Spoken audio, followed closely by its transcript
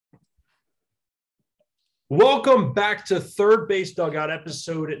Welcome back to Third Base Dugout,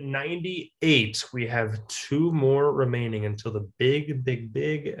 episode 98. We have two more remaining until the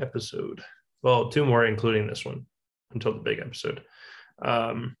big episode. Well, two more, including this one, until the big episode.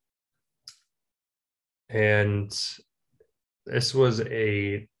 And this was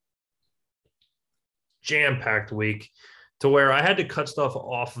a jam-packed week to where I had to cut stuff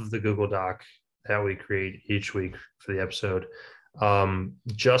off of the Google Doc that we create each week for the episode,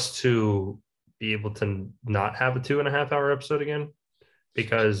 just to be able to not have a 2.5 hour episode again,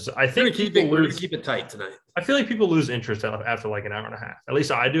 because I think we're gonna keep it tight tonight. I feel like people lose interest after like an hour and a half. At least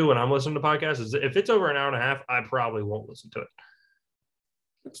I do when I'm listening to podcasts. If it's over an hour and a half, I probably won't listen to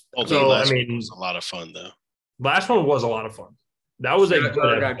it. Although last one was a lot of fun, though. Last one was a lot lot of fun. That was a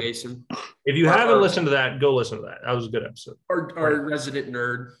good episode. Mason. If you haven't listened to that, go listen to that. That was a good episode. Our resident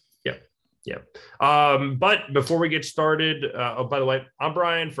nerd. Yeah. But before we get started, by the way, I'm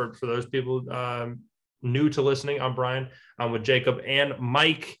Brian. For those people new to listening, I'm Brian. I'm with Jacob and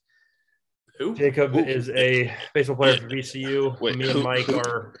Mike. Who? Jacob is a baseball player for VCU. Wait, Me and Mike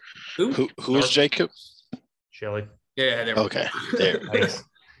are. Who's Jacob? Shelly. Yeah, there. Okay, there. Nice.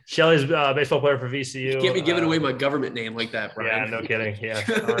 Shelly's a baseball player for VCU. You can't be giving away my government name like that, Brian. Yeah, no kidding. Yeah,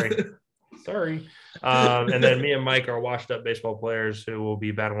 sorry. And then me and Mike are washed up baseball players who will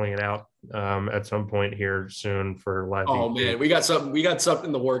be battling it out at some point here soon for live. Oh man, we got something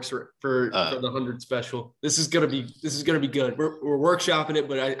in the works for the 100 special. This is gonna be good. We're workshopping it,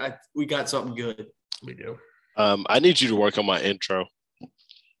 but we got something good. We do. I need you to work on my intro.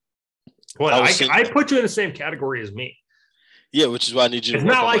 What I put you in the same category as me. Yeah, which is why I need you to It's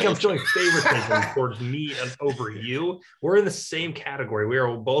work not on like my I'm intro. feeling favoritism towards me and over you. We're in the same category. We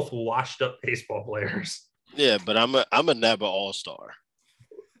are both washed up baseball players. Yeah, but I'm a NABA all-star.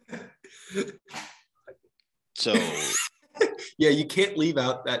 So yeah, you can't leave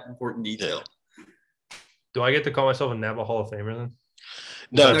out that important detail. Yeah. Do I get to call myself a NABA Hall of Famer then?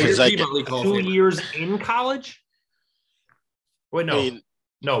 No, because you're I Piedmont Hall of 2 Famer. years in college? Wait, no. I mean,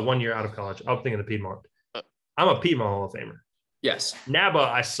 No, 1 year out of college. I'm thinking of the Piedmont. I'm a Piedmont Hall of Famer. Yes. NABA,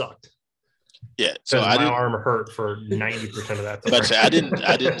 I sucked. yeah. So Because I my didn't. arm hurt for 90% of that. But I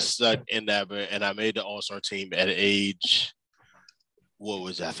didn't suck in NABA, and I made the all-star team at age. What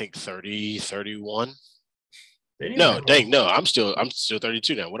was it? I think 30, 31. No, I'm still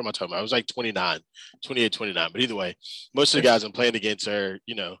 32 now. What am I talking about? I was like 29, 28, 29. But either way, most of the guys I'm playing against are,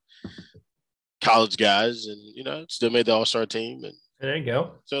 college guys, and still made the all-star team. And There you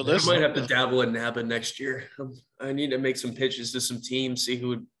go. so I might have to dabble in NABA next year. I need to make some pitches to some teams, see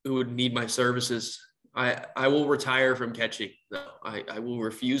who would need my services. I will retire from catching, though. I will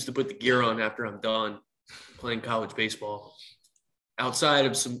refuse to put the gear on after I'm done playing college baseball. Outside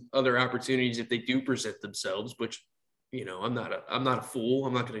of some other opportunities, if they do present themselves, which I'm not a fool.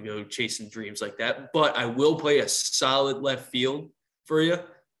 I'm not going to go chasing dreams like that. But I will play a solid left field for you.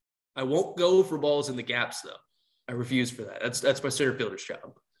 I won't go for balls in the gaps, though. I refuse for that. That's my center fielder's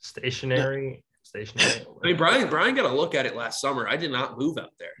job. Stationary. I mean, Brian got a look at it last summer. I did not move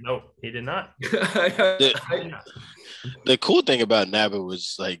out there. No, he did not. The cool thing about NABA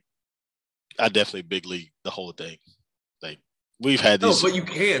was, like, I definitely big league the whole thing. Like, we've had these. No, but you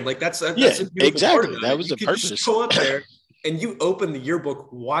can. Like, that's a yeah, beautiful exactly. part of That it. was You the could just purpose. go up there and you open the yearbook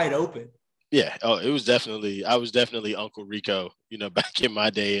wide open. Yeah. Oh, I was definitely Uncle Rico, back in my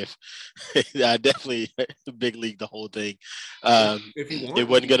day. If I definitely big league the whole thing. If you want, it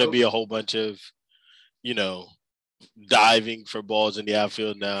wasn't going to be a whole bunch of, diving for balls in the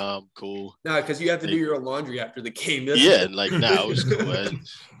outfield. Now I'm cool. No, because you have to do your own laundry after the game. Yeah. Like, now it was cool.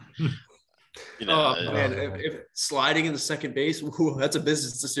 Man, if sliding in the second base, that's a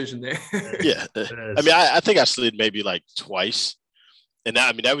business decision there. Yeah. I mean, I think I slid maybe like twice. And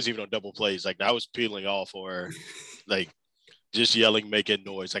that was even on double plays. Like, I was peeling off or like just yelling, making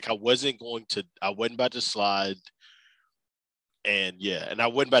noise. Like, I wasn't about to slide. And I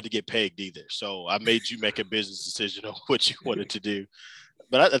wasn't about to get pegged either. So I made you make a business decision on what you wanted to do.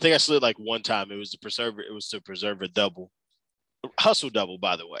 But I think I slid like one time. It was to preserve a double. Hustle double,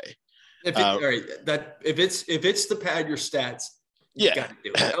 by the way. All right, if it's to pad your stats, you got to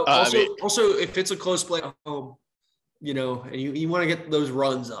do it. Also, if it's a close play at home, and you want to get those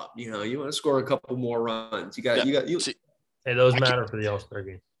runs up, you want to score a couple more runs. Hey, those matter for the All-Star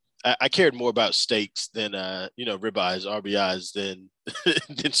game. I cared more about stakes than ribeyes, RBIs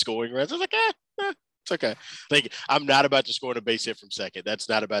than scoring runs. I was like, it's okay. Like, I'm not about to score on a base hit from second. That's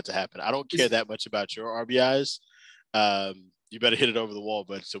not about to happen. I don't care that much about your RBIs. You better hit it over the wall,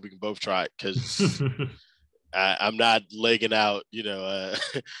 bud, so we can both try it, because I'm not legging out, a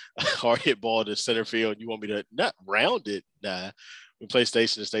hard hit ball to center field. You want me to not round it? Nah, we play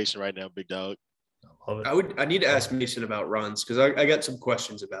station to station right now, big dog. Love it. I need to ask Mason about runs because I got some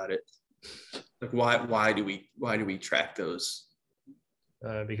questions about it. Like why do we track those?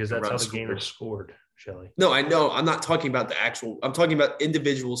 Because that's how the game is scored, Shelly. No, I know. I'm not talking about the actual. I'm talking about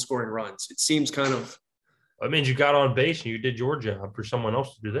individual scoring runs. It seems kind of. It means you got on base and you did your job for someone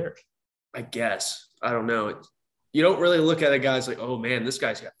else to do theirs. I guess. I don't know. You don't really look at a guy's like, oh man, this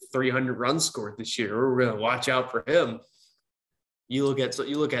guy's got 300 runs scored this year. We're gonna watch out for him. You look at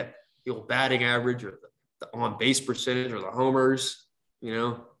the old batting average or the on base percentage or the homers. You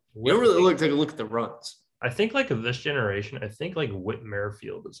know, you don't really take a look at the runs. I think like of this generation, I think like Whit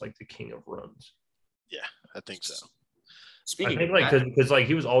Merrifield is like the king of runs. Yeah, I think so. I think like because like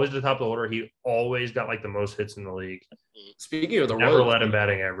he was always at the top of the order. He always got like the most hits in the league. Speaking of the never Royals, let him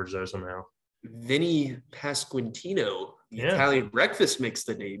batting average though somehow. Vinny Pasquantino, the Italian breakfast makes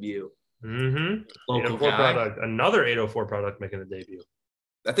the debut. Mm-hmm. Local 804 guy. product, another 804 product making the debut.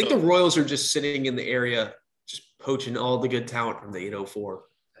 I think the Royals are just sitting in the area, just poaching all the good talent from the 804.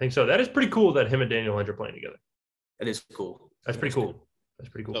 I think so. That is pretty cool that him and Daniel Lynch are playing together. That is cool. That's pretty cool. That's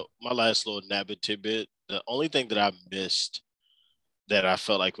pretty cool. So my last little nabbit tidbit, the only thing that I missed that I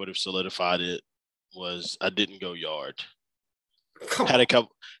felt like would have solidified it was I didn't go yard. Had a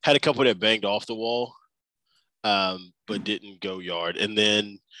couple that banged off the wall, but didn't go yard. And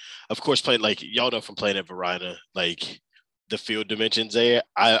then, of course, playing like y'all know from playing at Varina, like the field dimensions there.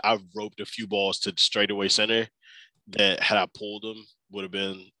 I roped a few balls to straightaway center that had I pulled them would have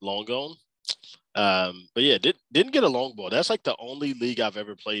been long gone. But yeah, didn't get a long ball. That's like the only league I've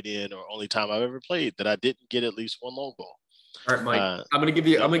ever played in, or only time I've ever played that I didn't get at least one long ball. All right, Mike. I'm gonna give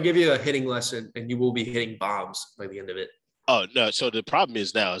you a hitting lesson, and you will be hitting bombs by the end of it. Oh no! So the problem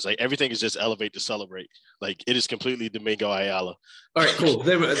is now is like everything is just elevate to celebrate. Like it is completely Domingo Ayala. All right, cool.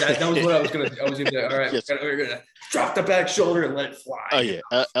 That was what I was gonna. All right, yes. we're gonna drop the back shoulder and let it fly. Oh yeah,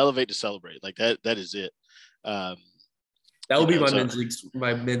 elevate to celebrate. Like that. That is it. That will be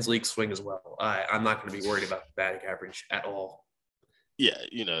my men's league swing as well. I'm not going to be worried about the batting average at all. Yeah,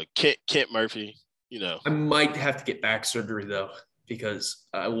 Kent Murphy. I might have to get back surgery though, because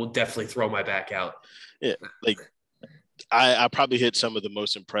I will definitely throw my back out. Yeah, like I probably hit some of the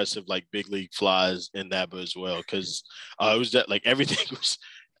most impressive like big league flies in NABA as well, because it was that like everything was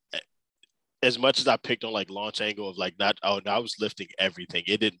as much as I picked on like launch angle of like I was lifting everything.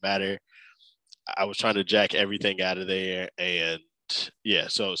 It didn't matter. I was trying to jack everything out of there, and yeah,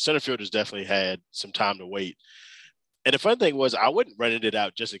 so center fielders definitely had some time to wait. And the fun thing was I wasn't running it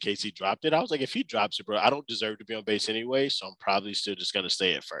out just in case he dropped it. I was like, if he drops it, bro, I don't deserve to be on base anyway, so I'm probably still just going to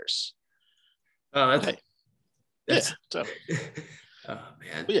stay at first. Oh, that's oh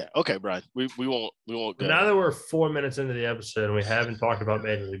man. But yeah, okay, Brian. We won't go. Now that we're 4 minutes into the episode and we haven't talked about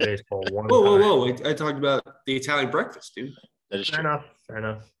Major League Baseball Whoa. I talked about the Italian breakfast, dude. That is true. Fair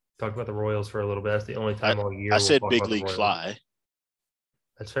enough. Talked about the Royals for a little bit. That's the only time all year. I said big league fly.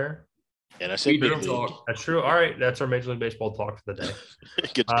 That's fair. And I said big league. Talk. That's true. All right. That's our Major League Baseball talk for the day.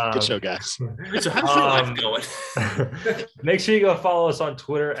 Good show, guys. So how's your life going? Make sure you go follow us on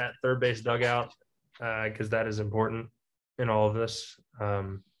Twitter at Third Base Dugout, because that is important in all of this.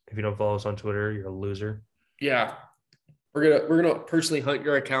 If you don't follow us on Twitter, you're a loser. Yeah. We're gonna personally hunt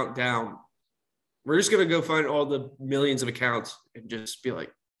your account down. We're just gonna go find all the millions of accounts and just be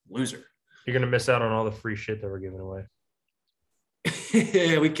like, loser. You're gonna miss out on all the free shit that we're giving away.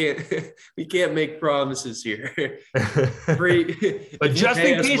 Yeah, we can't make promises here. Free, but just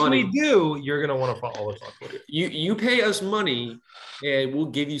in case we do, you're gonna want to follow us on Twitter. You pay us money, and we'll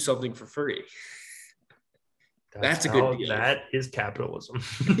give you something for free. That's a good deal. That is capitalism.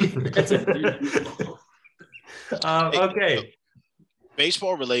 That's a deal. Okay.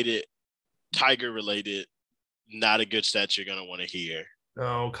 Baseball related, Tiger related, not a good stat you're gonna want to hear.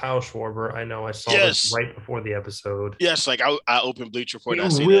 Oh, Kyle Schwarber. I know. I saw this right before the episode. Yes, like I opened Bleacher Report.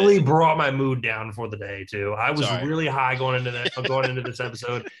 It really brought my mood down for the day too. I was really high going into this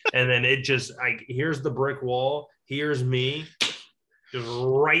episode, and then it just like here's the brick wall. Here's me, just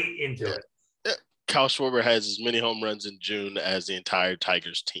right into it. Kyle Schwarber has as many home runs in June as the entire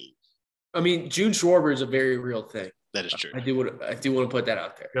Tigers team. I mean, June Schwarber is a very real thing. That is true. I do want to put that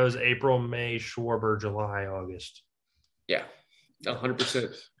out there. It goes April, May, Schwarber, July, August. Yeah.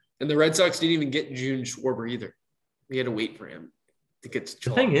 100%. And the Red Sox didn't even get June Schwarber either. We had to wait for him to get to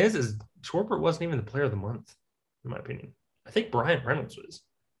July. The thing is Schwarber wasn't even the player of the month, in my opinion. I think Brian Reynolds was.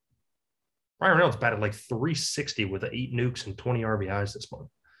 Brian Reynolds batted like 360 with 8 nukes and 20 RBIs this month.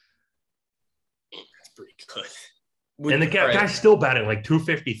 That's pretty good. And the guy's still batting like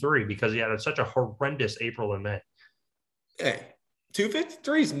 253 because he had such a horrendous April and May. Hey.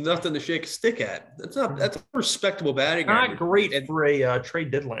 253 is nothing to shake a stick at. That's a respectable batting. Not great for a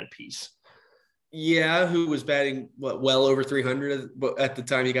trade deadline piece. Yeah, who was batting well over 300 at the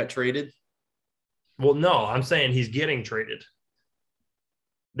time he got traded? Well, no, I'm saying he's getting traded.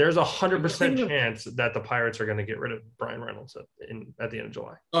 There's 100% chance that the Pirates are going to get rid of Brian Reynolds at the end of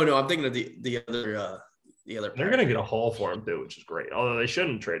July. Oh no, I'm thinking of the other. They're going to get a haul for him too, which is great. Although they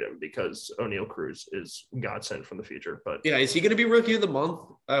shouldn't trade him because O'Neal Cruz is godsend from the future. But yeah, is he going to be Rookie of the Month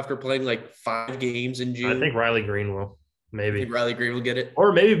after playing like 5 games in June? I think Riley Green will. Maybe I think Riley Green will get it,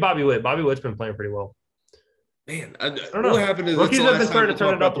 or maybe Bobby Witt. Bobby Witt's been playing pretty well. Man, I don't know. What happened to rookies this have been starting to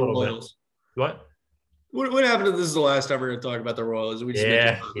turn it up a little bit. What? What happened to this is the last time we're going to talk about the Royals? We just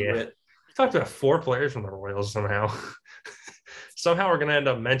We talked about 4 players from the Royals somehow. Somehow we're going to end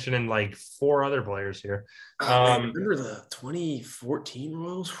up mentioning like 4 other players here. Remember the 2014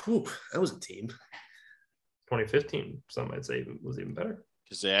 Royals? Whew, that was a team. 2015, some might say was even better.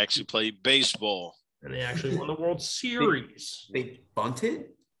 Because they actually played baseball. And they actually won the World Series. They bunted?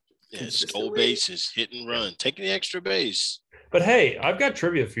 Yeah, stole bases, hit and run, taking the extra base. But hey, I've got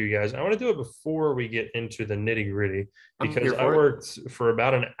trivia for you guys. I want to do it before we get into the nitty gritty because I worked for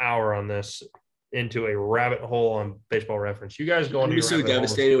about an hour on this into a rabbit hole on Baseball Reference. You guys go on. I'm so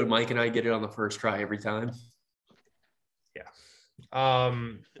devastated when Mike and I get it on the first try every time. Yeah.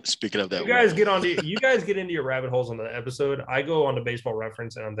 Speaking of that, you guys get into your rabbit holes on the episode. I go on to Baseball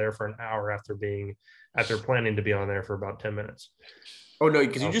Reference and I'm there for an hour after planning to be on there for about 10 minutes. Oh no,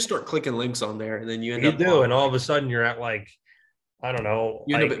 because you just start clicking links on there and then you end up. You do, and all of a sudden you're at like, I don't know.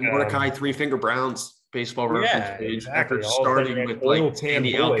 You end up at Mordecai Three Finger Brown's Baseball Reference page after starting with like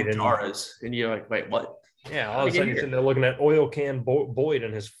Sandy Alcantara's, and you're like, wait, what? Yeah, all of a sudden you're sitting there looking at Oil Can Boyd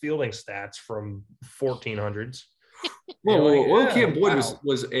and his fielding stats from 1400s. Well, Oil Can Boyd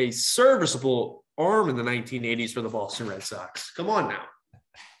was a serviceable arm in the 1980s for the Boston Red Sox. Come on now.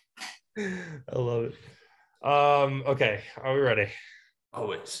 I love it. Okay, are we ready?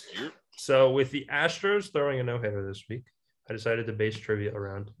 Always. So with the Astros throwing a no-hitter this week, I decided to base trivia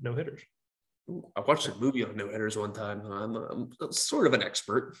around no-hitters. I watched a movie on no-hitters one time. I'm sort of an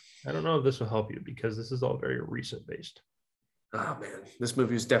expert. I don't know if this will help you because this is all very recent based. Oh man, this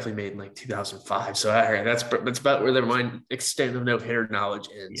movie was definitely made in like 2005. So that's about where my extent of no-hitter knowledge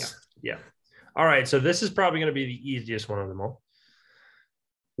ends. Yeah. All right, so this is probably going to be the easiest one of them all.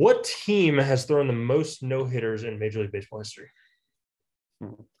 What team has thrown the most no-hitters in Major League Baseball history?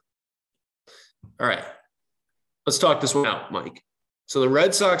 All right. Let's talk this one out, Mike. So the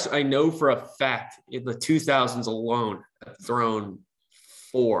Red Sox, I know for a fact, in the 2000s alone, have thrown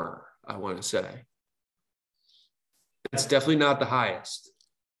 4, I want to say. That's definitely not the highest.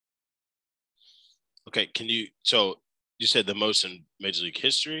 Okay, so you said the most in Major League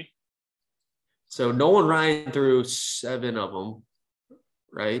history? So Nolan Ryan threw 7 of them,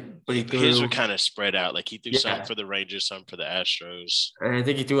 right? But his were kind of spread out. Like he threw some for the Rangers, some for the Astros. And I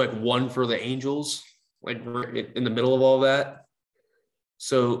think he threw like 1 for the Angels, like in the middle of all that.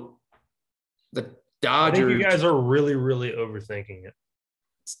 So the Dodgers. I think you guys are really, really overthinking it.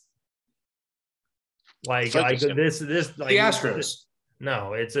 Like this, like the Astros.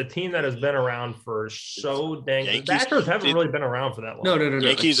 No, it's a team that has been around for so dang. The Astros haven't really been around for that long. No.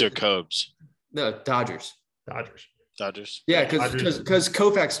 Yankees or Cubs? No, Dodgers. Yeah, because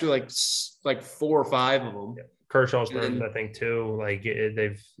Koufax threw like 4 or 5 of them. Yeah. Kershaw's thrown, I think, 2. Like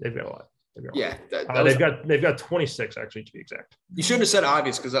they've got a lot. They've got 26 actually to be exact. You shouldn't have said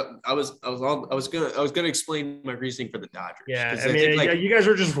obvious because I was gonna explain my reasoning for the Dodgers. Yeah, I mean, you guys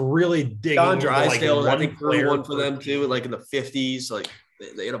were just really digging. Don Drysdale, I think, threw 1 for them too, like in the 50s. Like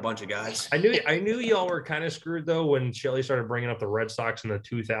they had a bunch of guys. I knew y'all were kind of screwed though when Shelly started bringing up the Red Sox in the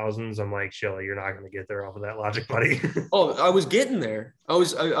 2000s. I'm like, Shelly, you're not going to get there off of that logic, buddy. Oh, I was getting there. I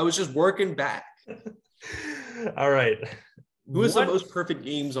was just working back. All right. Who has the most perfect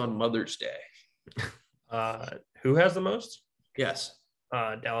games on Mother's Day? Who has the most? Yes.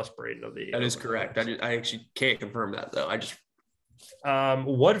 Dallas Braden of the. That is correct. I actually can't confirm that though.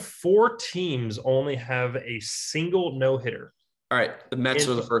 What 4 teams only have a single no-hitter? All right. The Mets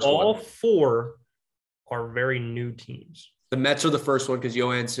are the first one. All 4 are very new teams. The Mets are the first one because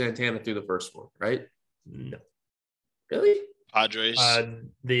Yohan Santana threw the first one, right? No. Really? Padres.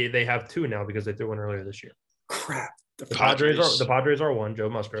 They have 2 now because they threw one earlier this year. Crap. The Padres are 1. Joe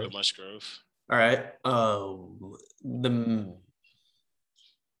Musgrove. All right. The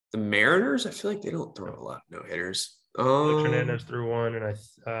Mariners, I feel like they don't throw a lot of no-hitters. Hernandez threw 1, and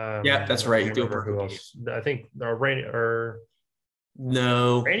yeah, that's right. Who else? I think Randy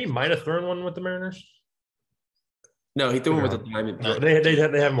might have thrown 1 with the Mariners. No, he threw 1 with the Diamondbacks.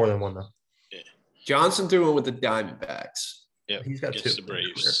 They have more than 1 though. Yeah. Johnson threw 1 with the Diamondbacks. Yeah, he's got 2. The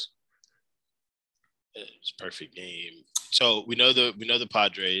Braves. It's a perfect game. So we know the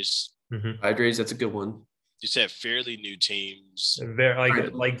Padres. Padres, that's a good one. You said fairly new teams.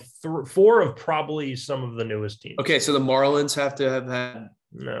 Very four of probably some of the newest teams. Okay, so the Marlins have to have had.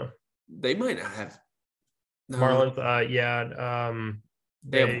 No, they might not have. No. Marlins.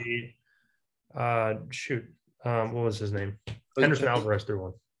 What was his name? Henderson Alvarez threw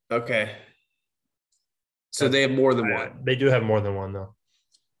one. Okay. So they have more than one. They do have more than one though.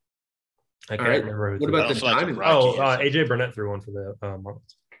 I can't remember. What about the Diamondbacks? AJ Burnett threw one for the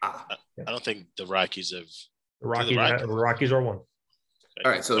Marlins. I don't think the Rockies have. The Rockies are one. Okay.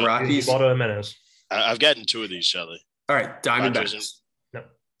 All right, so the Rockies. Ubaldo Jimenez. I've gotten two of these, Shelly. All right, Diamondbacks. No.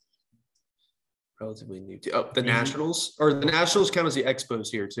 Relatively new. The Nationals, or the Nationals count as the Expos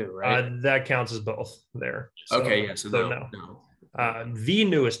here too, right? That counts as both there. So, okay, yeah. So no. The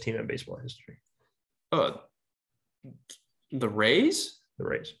newest team in baseball history. The Rays. The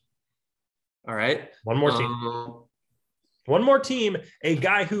Rays. All right. One more team. One more team. A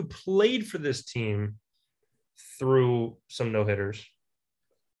guy who played for this team threw some no-hitters,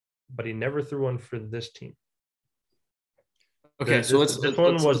 but he never threw one for this team. Okay, this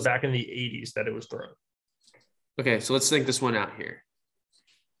one was back in the 80s that it was thrown. Okay, so let's think this one out here.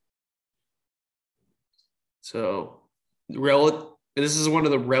 So, this is one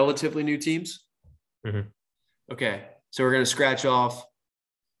of the relatively new teams? Mm-hmm. Okay, so we're going to scratch off.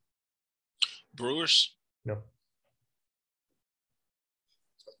 Brewers? No.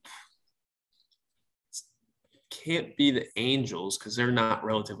 Can't be the Angels because they're not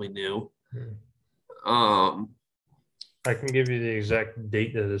relatively new. I can give you the exact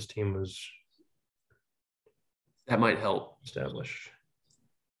date that this team was. That might help. Established.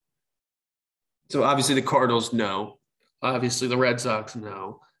 So obviously the Cardinals, no. Obviously the Red Sox,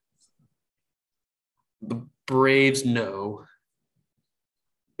 no. The Braves, no.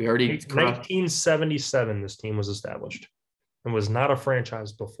 We already 1977. This team was established and was not a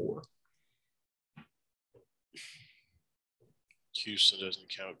franchise before. Houston doesn't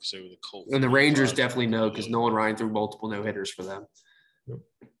count because they were the Colts. And the Rangers definitely know because Nolan Ryan threw multiple no-hitters for them. Yep.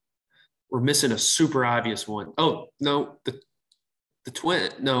 We're missing a super obvious one. Oh, no, the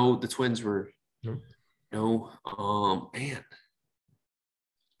Twins were man.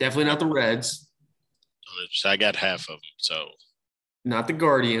 Definitely not the Reds. I got half of them, so not the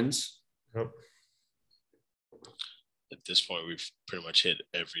Guardians. Nope. At this point, we've pretty much hit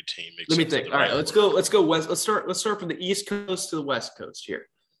every team. Let me think. All right, let's go west. Let's start from the East Coast to the West Coast here.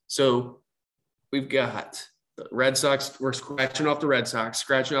 So we've got the Red Sox. We're scratching off the Red Sox,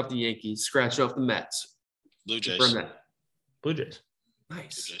 scratching off the Yankees, scratching off the Mets. Blue Jays. Blue Jays.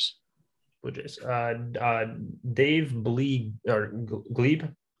 Nice. Blue Jays. Dave Glebe or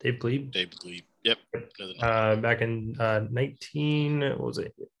Glebe. Dave Glebe. Dave Glebe. Yep. Back in 19. What was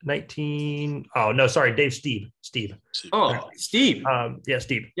it? 19. Oh no, sorry, Dave Steve. Oh, Steve. Yeah,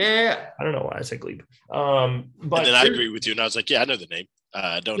 Steve. Yeah. I don't know why I said Glebe. But and then I agree with you, and I was like, yeah, I know the name.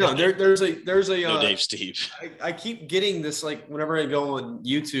 Don't know. There's a no Dave Steve. I keep getting this like whenever I go on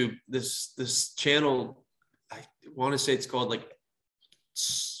YouTube, this channel. I want to say it's called like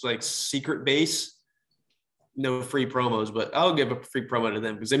Secret Base. No free promos, but I'll give a free promo to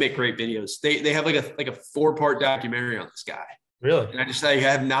them because they make great videos. They have like a 4-part documentary on this guy. Really? And I just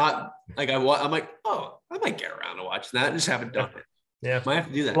have not I'm like, oh, I might get around to watching that. I just haven't done it. Yeah, might have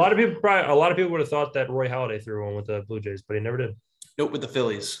to do that. A lot of people would have thought that Roy Halladay threw one with the Blue Jays, but he never did. Nope, with the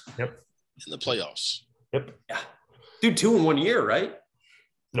Phillies. Yep. In the playoffs. Yep. Yeah. Dude, 2 in 1 year, right?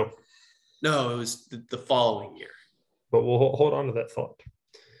 Nope. No, it was the following year. But we'll hold on to that thought.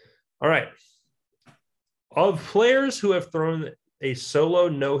 All right. Of players who have thrown a solo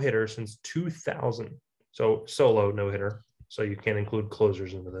no-hitter since 2000, so solo no-hitter, so you can't include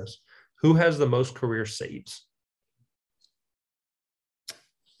closers into this, who has the most career saves?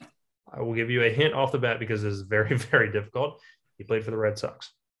 I will give you a hint off the bat because this is very, very difficult. He played for the Red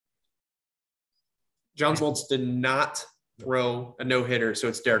Sox. John Smoltz did not throw a no-hitter, so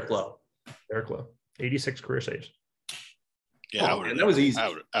it's Derek Lowe. Derek Lowe, 86 career saves. Yeah, that was easy. I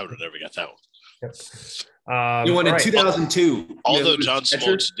would have never got that one. Yep. You won in 2002. Although John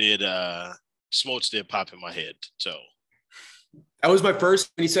Smoltz did pop in my head. So that was my first.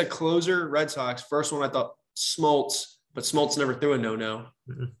 When he said closer, Red Sox. First one I thought Smoltz, but Smoltz never threw a no-no.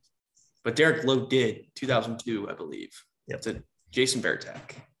 Mm-hmm. But Derek Lowe did 2002, I believe. Yep. It's a Jason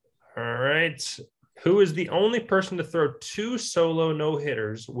Varitek. All right. Who is the only person to throw 2 solo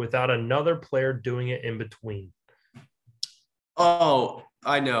no-hitters without another player doing it in between? Oh,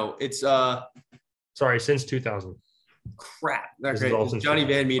 I know. It's since 2000. Crap. That's great. Johnny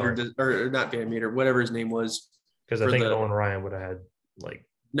Van Meter, or not Van Meter, whatever his name was. Because I think Nolan Ryan would have had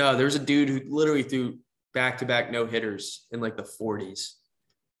No, there's a dude who literally threw back-to-back no-hitters in like the 40s.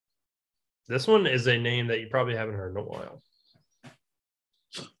 This one is a name that you probably haven't heard in a while.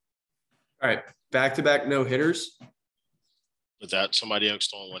 All right. Back-to-back no-hitters. Without somebody else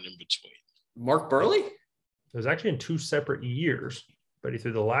throwing one in between. Mark Burley? It was actually in 2 separate years, but he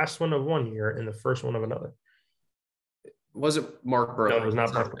threw the last one of 1 year and the first one of another. Was it Mark Burley? No, it was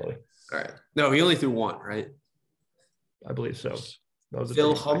not Mark Burley. All right. No, he only threw 1, right? I believe so. That was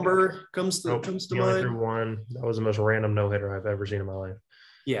Phil Humber comes to he mind. only threw 1. That was the most random no-hitter I've ever seen in my life.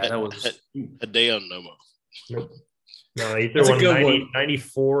 Yeah, that was Hideo Nomo. Nope. No, he threw one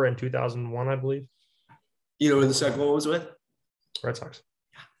 94 and 2001, I believe. You know who the second one was with? Red Sox.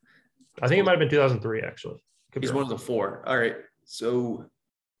 I think it might have been 2003, actually. He's one of the 4. All right. So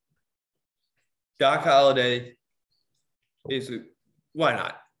Doc Holliday is why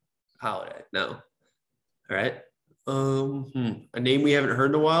not? Holliday. No. All right. A name we haven't heard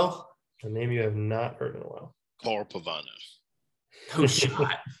in a while. A name you have not heard in a while. Carl Pavano. No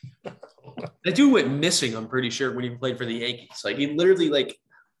shot. That dude went missing, I'm pretty sure, when he played for the Yankees. Like, he literally,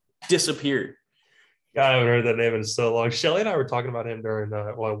 disappeared. God, I haven't heard that name in so long. Shelly and I were talking about him during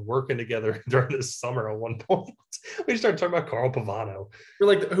while working together during this summer at one point. We started talking about Carl Pavano. We're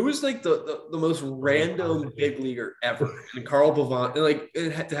like, who is the most random big leaguer ever? And Carl Pavano,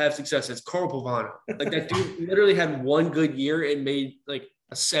 to have success, it's Carl Pavano. Like, that dude literally had 1 good year and made a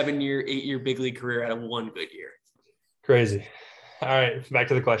 7-year, 8-year big league career out of 1 good year. Crazy. All right, back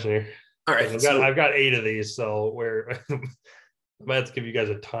to the question here. All right, I've got 8 of these, so I might have to give you guys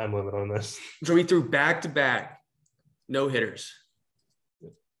a time limit on this. So we threw back-to-back no-hitters.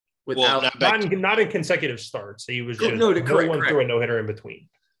 Without not in consecutive starts. He was just no one threw a no-hitter in between.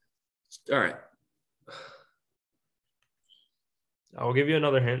 All right. I'll give you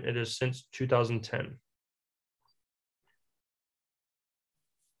another hint. It is since 2010.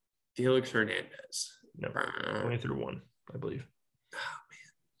 Felix Hernandez. No, only threw 1, I believe. Oh,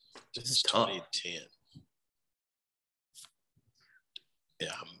 man. This is 2010. Yeah,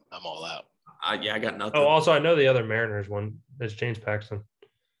 I'm all out. I got nothing. Oh, also, I know the other Mariners one is James Paxton.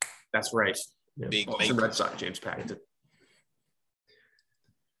 That's right. Yeah. Big Red Sox, James Paxton.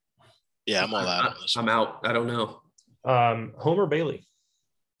 Yeah, I'm all out on this. I'm out. I don't know. Homer Bailey.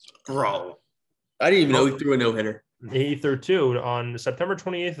 Bro. I didn't even know he threw a no-hitter. He threw 2 on September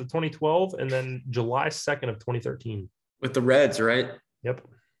 28th of 2012 and then July 2nd of 2013. With the Reds, right? Yep.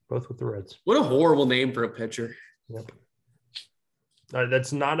 Both with the Reds. What a horrible name for a pitcher. Yep.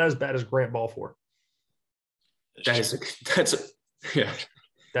 That's not as bad as Grant Balfour. Yeah.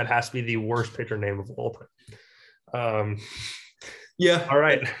 That has to be the worst pitcher name of all time. Yeah. All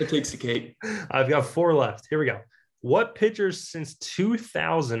right. It takes the cake. I've got 4 left. Here we go. What pitchers since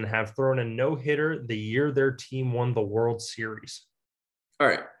 2000 have thrown a no-hitter the year their team won the World Series? All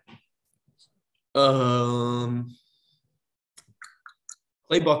right.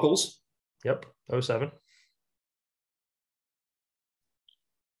 Clay Buchholz. Yep. 07.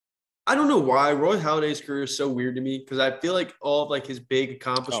 I don't know why Roy Halladay's career is so weird to me because I feel like all of his big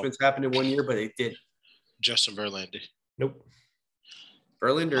accomplishments happened in 1 year, but it did. Justin Verlander. Nope.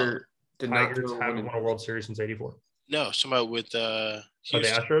 Verlander did not. Tigers haven't won a World Series since '84. No, somebody with the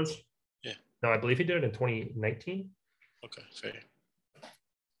Astros? Yeah. No, I believe he did it in 2019. Okay, fair.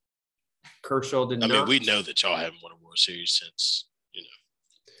 Kershaw did not. I mean, we know that y'all haven't won a World Series since,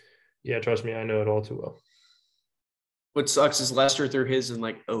 Yeah, trust me, I know it all too well. What sucks is Lester threw his in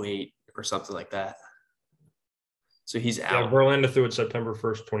 08 or something like that. So he's out. Yeah, Verlander threw it September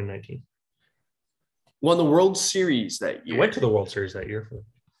 1st, 2019. Won the World Series that year. He went to the World Series that year.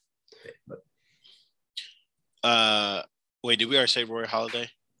 Wait, did we already say Roy Halladay?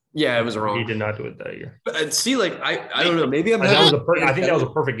 Yeah, it was wrong. He did not do it that year. But I don't know. Maybe I'm. I think that was a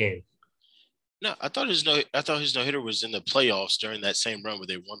perfect game. No, I thought his no-hitter was in the playoffs during that same run where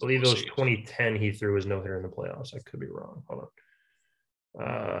they won. I believe it was 2010. He threw his no-hitter in the playoffs. I could be wrong. Hold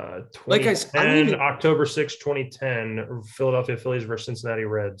on. October 6, 2010, Philadelphia Phillies versus Cincinnati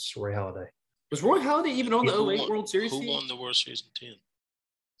Reds. Roy Halladay. Was Roy Halladay even on the 08 World Series team? Who won the World Series in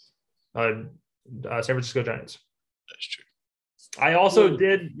 10? San Francisco Giants. That's true. I also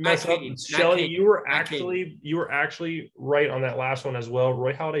did mess up. Shelly, you were actually right on that last one as well.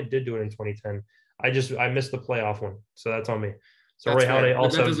 Roy Halladay did do it in 2010. I missed the playoff one, so that's on me. So Roy Halladay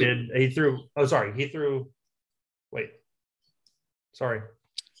also did. He threw. Oh, sorry. He threw. Wait. Sorry.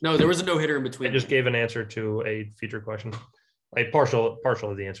 No, there was a no-hitter in between. I just gave an answer to a future question. Like partial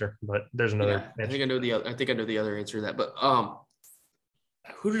of the answer, but there's another. Yeah, I think I know the other answer to that. But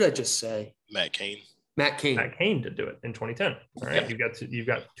who did I just say? Matt Cain. Matt Cain did do it in 2010. All right, you've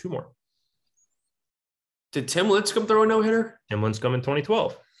got 2 more. Did Tim Lincecum throw a no-hitter? Tim Lincecum in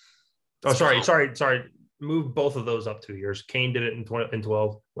 2012. Oh, sorry. move both of those up 2 years. Kane did it in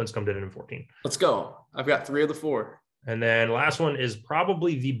 12. Lincecum did it in 14. Let's go. I've got 3 of the 4. And then last one is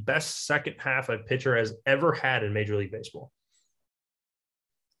probably the best second half a pitcher has ever had in Major League Baseball.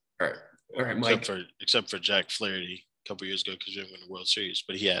 All right, Mike. Except for Jack Flaherty a couple years ago because we didn't win the World Series,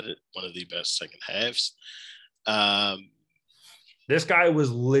 but he had one of the best second halves. This guy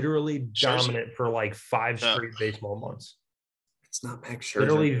was literally dominant for like 5 straight baseball months. It's not Max Scherzer.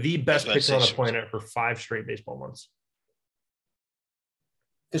 Literally the best pitcher on the planet for 5 straight baseball months.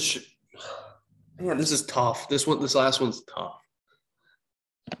 Man, this is tough. This last one's tough.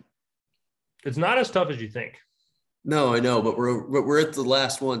 It's not as tough as you think. No, I know, but we're at the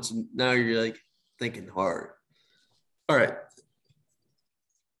last one, so now you're like thinking hard. All right.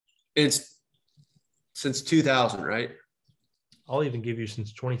 It's since 2000, right? I'll even give you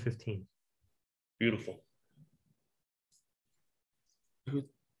since 2015. Beautiful.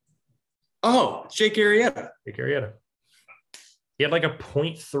 Oh, Jake Arrieta. Jake Arrieta. He had like a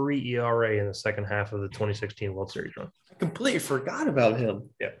 0.3 ERA in the second half of the 2016 World Series run. I completely forgot about him.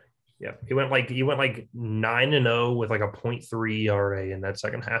 Yeah. He went like 9-0 with like a 0.3 ERA in that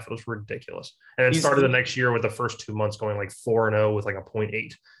second half. It was ridiculous. And then started the next year with the first 2 months going like 4-0 with like a 0.8.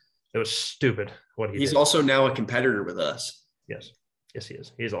 It was stupid what He's did. Also now a competitor with us. Yes, he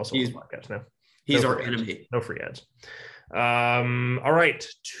is. He's also on the podcast now. He's our enemy. No free ads. All right.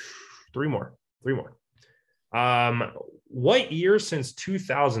 3 more. What year since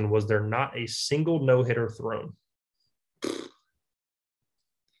 2000 was there not a single no-hitter thrown?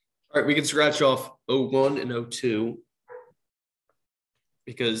 All right, we can scratch off 01 and 02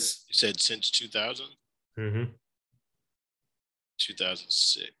 because you said since 2000? Mm-hmm.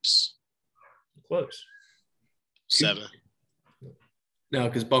 2006. Close. 7. No,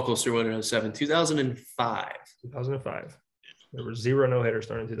 because Buckles threw one in 07. 2005. 2005. There were 0 no-hitters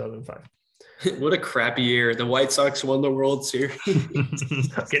thrown in 2005. What a crappy year. The White Sox won the World Series.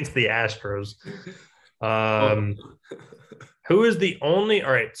 Against the Astros. Who is the only –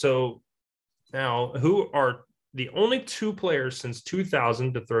 all right, so now who are the only 2 players since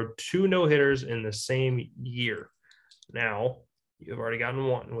 2000 to throw 2 no-hitters in the same year? Now, you've already gotten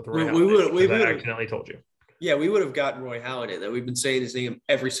one with Roy Halladay. I accidentally told you. Yeah, we would have gotten Roy Halladay. That we've been saying his name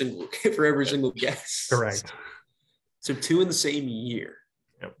for every single guest. Correct. So 2 in the same year.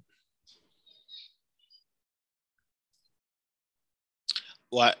 Yep.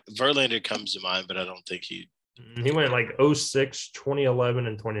 Well, Verlander comes to mind, but I don't think he went like 06, 2011,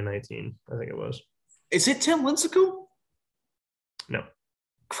 and 2019. I think it was. Is it Tim Lincecum? No.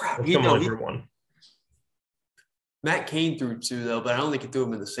 Crap. One. Matt Cain threw 2 though, but I don't think he threw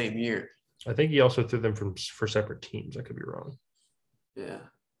them in the same year. I think he also threw them for separate teams. I could be wrong. Yeah.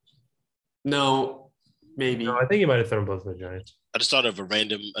 No, maybe. No, I think he might have thrown both of the Giants. I just thought of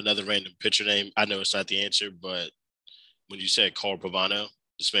another random pitcher name. I know it's not the answer, but when you said Carl Pavano,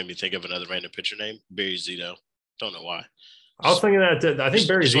 just made me think of another random pitcher name, Barry Zito. Don't know why. I was thinking that. I think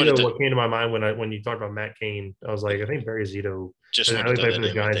Barry Zito. What came to my mind when you talked about Matt Cain, I was like, I think Barry Zito. Just I played for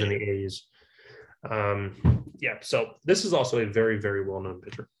the Giants and the A's. Yeah. So this is also a very, very well-known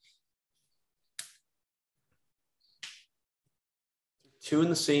pitcher. 2 in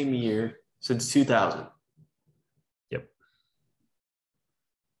the same year since 2000. Yep.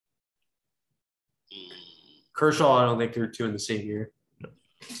 Kershaw, I don't think threw 2 in the same year. No.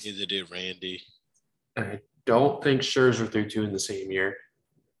 Neither did Randy. I don't think Scherzer threw 2 in the same year.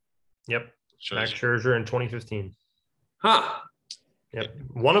 Yep. Max Scherzer in 2015. Huh. Yep.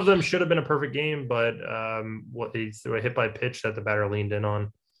 One of them should have been a perfect game, but what he threw a hit by pitch that the batter leaned in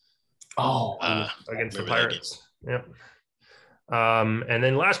on. Oh, against the Pirates. Yep. And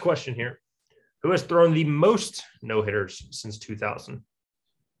then last question here. Who has thrown the most no-hitters since 2000?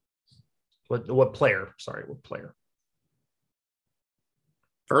 What player? Sorry, what player?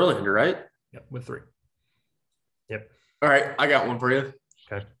 Verlander, right? Yep, with 3. Yep. All right, I got one for you.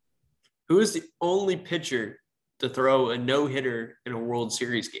 Okay. Who is the only pitcher to throw a no-hitter in a World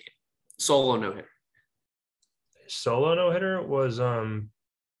Series game? Solo no-hitter. Solo no-hitter was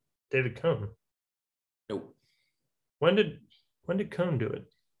David Cone. Nope. When did Cone do it?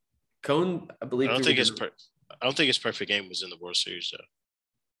 Cone, I believe. I don't think his perfect game was in the World Series though.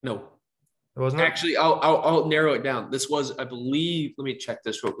 No. It wasn't. Actually, I'll narrow it down. This was, I believe. Let me check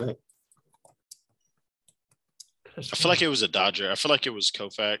this real quick. I feel like it was a Dodger. I feel like it was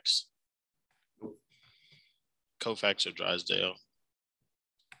Koufax. Koufax or Drysdale.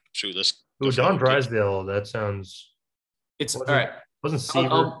 Shoot, let's. Don Drysdale. That sounds. It's all right. Wasn't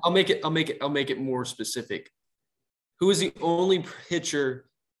Seaver? I'll make it more specific. Who is the only pitcher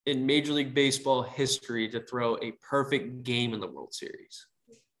in Major League Baseball history to throw a perfect game in the World Series?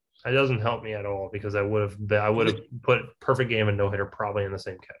 It doesn't help me at all because I would have put perfect game and no hitter probably in the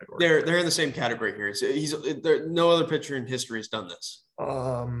same category. They're in the same category here. No other pitcher in history has done this.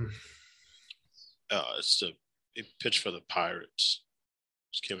 It's the pitch for the Pirates.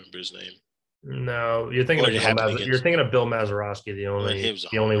 Just can't remember his name. No, you're thinking of Bill Mazeroski, the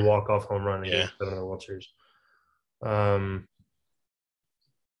only walk-off home run in the World Series.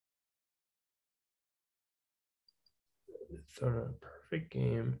 Perfect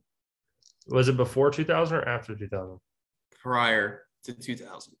game. Was it before 2000 or after 2000? Prior to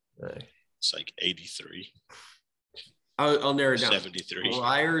 2000. It's like 83. I'll narrow it down. 73.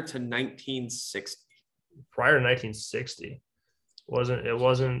 Prior to 1960. Prior to 1960. It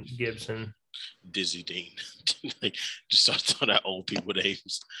wasn't Gibson. Dizzy Dean. Like, just start throwing out old people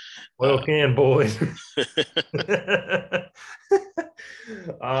names. Well, can boys.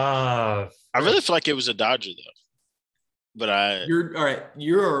 I really feel like it was a Dodger though. But you're all right.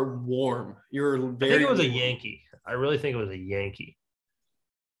 You're warm. You're very. I think it was a Yankee. I really think it was a Yankee.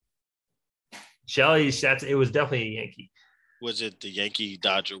 Shelly, it was definitely a Yankee. Was it the Yankee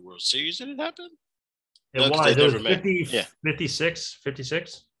Dodger World Series that it happened? It was 56,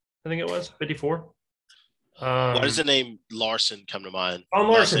 I think it was 54. Why does the name Larson come to mind? Don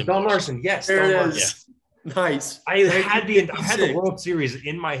Larson. Yes. There it is. Yeah. Nice. I had the World Series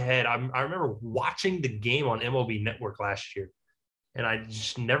in my head. I remember watching the game on MLB Network last year, and I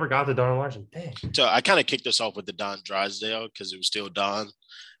just never got the Don Larson. Dang. So I kind of kicked us off with the Don Drysdale because it was still Don.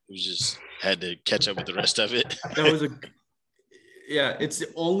 It was just had to catch up with the rest of it. It's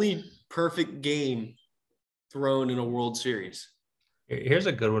the only perfect game thrown in a World Series. Here's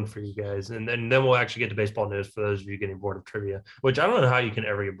a good one for you guys, and then we'll actually get to baseball news for those of you getting bored of trivia, which I don't know how you can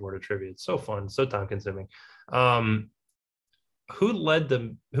ever get bored of trivia. It's so fun, so time consuming. Who led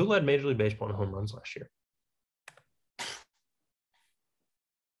Major League Baseball in home runs last year?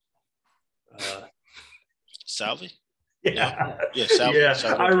 Salvi? Yeah, Salvi. Yeah,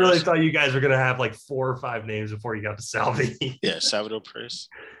 Salvador I really Perez. Thought you guys were gonna have like 4 or 5 names before you got to Salvi. Yeah, Salvador Perez.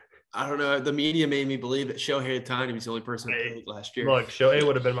 I don't know. The media made me believe that Shohei Ohtani was the only person that played last year. Look, Shohei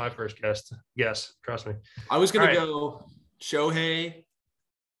would have been my first guess. Yes, trust me. I was going to go Shohei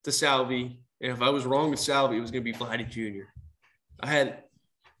to Salvi, and if I was wrong with Salvi, it was going to be Vladdy Jr. I had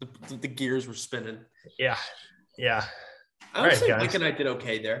the gears were spinning. Yeah. I would say Mike and I did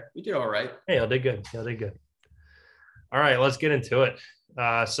okay there. We did all right. Hey, y'all did good. All right, let's get into it.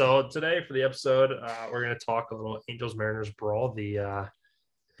 So today for the episode, we're going to talk a little Angels-Mariners brawl,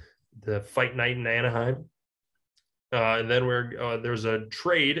 the fight night in Anaheim. And then there's a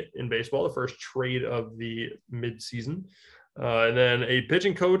trade in baseball, the first trade of the midseason. And then a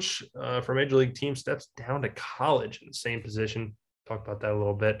pitching coach from Major League team steps down to college in the same position. Talk about that a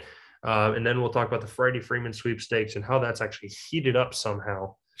little bit. And then we'll talk about the Freddie Freeman sweepstakes and how that's actually heated up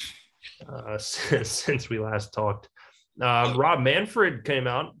somehow since we last talked. Rob Manfred came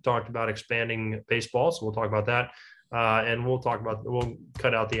out, talked about expanding baseball. So we'll talk about that. And we'll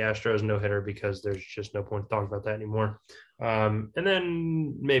cut out the Astros no-hitter because there's just no point to talk about that anymore. And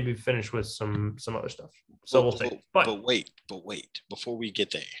then maybe finish with some other stuff. So we'll see. But wait, before we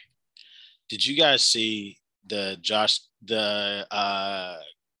get there, did you guys see the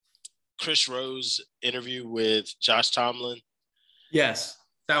Chris Rose interview with Josh Tomlin? Yes,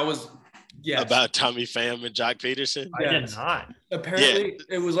 that was about Tommy Pham and Jock Peterson. I did not. Apparently,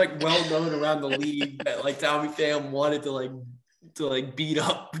 it was like well known around the league that like Tommy Pham wanted to beat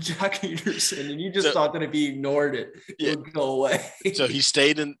up Jock Peterson, and you just thought that if he ignored it, it would go away. So he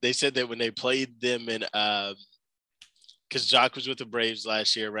stayed in. They said that when they played them in, because Jock was with the Braves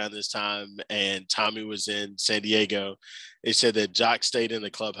last year around this time, and Tommy was in San Diego. They said that Jock stayed in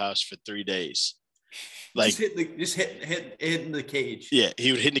the clubhouse for 3 days. Like just hitting the cage. Yeah,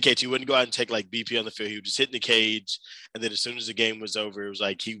 he would hit in the cage. He wouldn't go out and take like BP on the field. He would just hit in the cage, and then as soon as the game was over, it was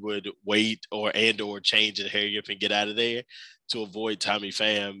like he would wait or change and hurry up and get out of there to avoid Tommy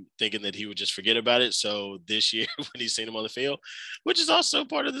Pham thinking that he would just forget about it. So this year, when he's seen him on the field, which is also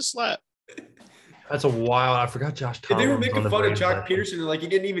part of the slap. That's a wild. I forgot Josh Tomlin. They were making fun of Jock Peterson, and like he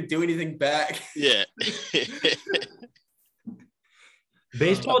didn't even do anything back. Yeah.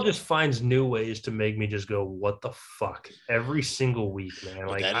 Baseball just finds new ways to make me just go, what the fuck? Every single week, man.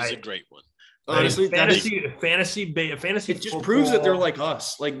 Like that is a great one. Honestly, fantasy. It just proves that they're like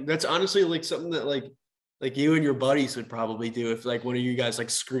us. Like that's honestly like something that like you and your buddies would probably do if like one of you guys like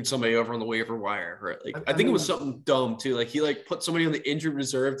screwed somebody over on the waiver wire. Right? Like I think it was something dumb too. Like he like put somebody on the injured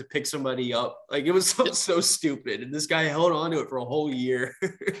reserve to pick somebody up. Like it was so stupid, and this guy held on to it for a whole year.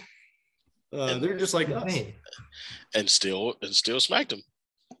 They're just like us. And still smacked him.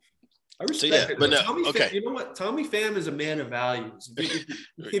 I respect it. But no, Tommy okay. you know what? Tommy Pham is a man of values.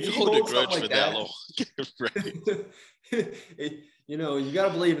 If you he hold a holds grudge something for like that long. Right. you know, you got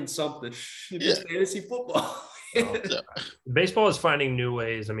to believe in something. It's fantasy football. Baseball is finding new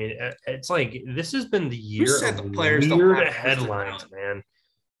ways. I mean, it's like this has been the year of weird headlines, man.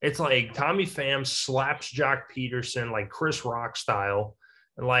 It's like Tommy Pham slaps Jock Peterson like Chris Rock style,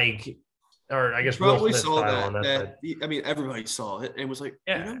 like, or I guess Will Smith style on that side. I mean, everybody saw it and was like,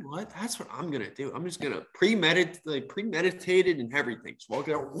 you know what? That's what I'm gonna do. I'm just gonna premeditated and everything. Just walk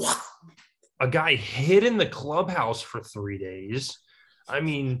out. A guy hid in the clubhouse for 3 days. I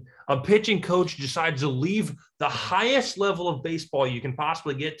mean, a pitching coach decides to leave the highest level of baseball you can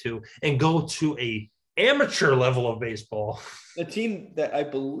possibly get to and go to a amateur level of baseball. The team that I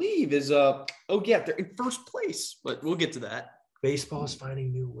believe is they're in first place, but we'll get to that. Baseball is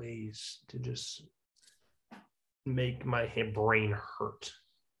finding new ways to just make my brain hurt.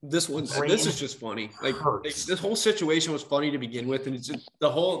 This is just funny. Like this whole situation was funny to begin with, and it's just the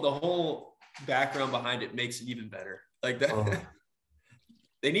whole background behind it makes it even better. Like that.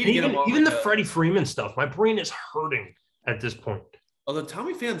 They need to get him on. Even the Freddie Freeman stuff, my brain is hurting at this point. Although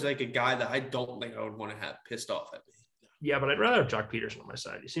Tommy Pham's like a guy that I don't think I would want to have pissed off at me. Yeah, but I'd rather have Jock Peterson on my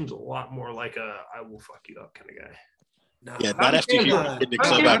side. He seems a lot more like a I will fuck you up kind of guy. No, yeah, not after you in the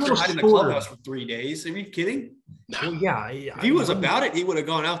clubhouse for 3 days. Are you kidding? No. Well, yeah. If he was about it, he would have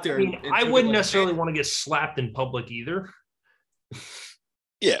gone out there. I wouldn't necessarily want to get slapped in public either.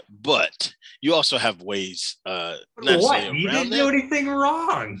 Yeah, but you also have ways. What? You didn't do anything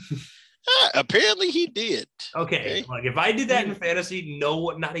wrong. Apparently, he did. Okay, like if I did that in fantasy,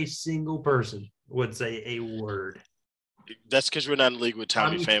 not a single person would say a word. That's because we're not in a league with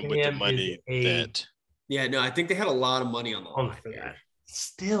Tommy Pham with the money that. Yeah, no, I think they had a lot of money on the line for that.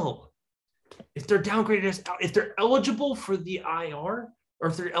 Still, if they're downgraded if they're eligible for the IR, or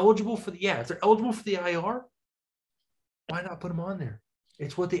if they're eligible for the IR, why not put them on there?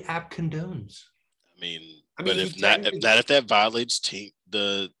 It's what the app condones. I mean, but if that violates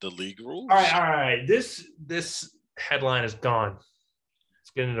the league rules. All right. This headline is gone.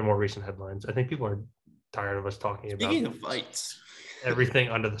 Let's get into more recent headlines. I think people are tired of us talking about. Speaking of fights. Everything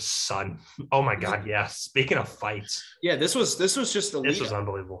under the sun. Oh my God, yeah. Speaking of fights. Yeah, this was just this was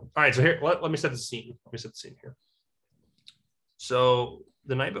unbelievable. All right, so here, let me set the scene. Here. So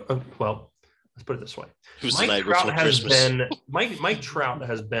the night, well, let's put it this way. Mike Trout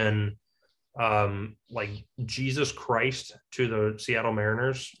has been like Jesus Christ to the Seattle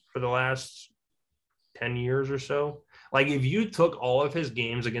Mariners for the last 10 years or so. Like if you took all of his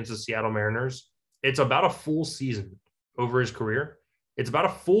games against the Seattle Mariners, it's about a full season over his career. It's about a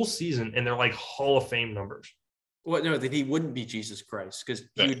full season, and they're like Hall of Fame numbers. Well, no, then he wouldn't be Jesus Christ because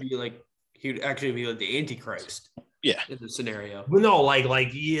he would actually be like the Antichrist. Yeah, in the scenario. Well, no, like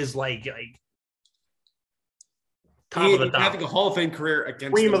he is like top of the top, having a Hall of Fame career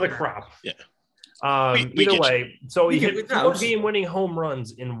against cream of the crop. Yeah. Either way, so he hit 4 game-winning home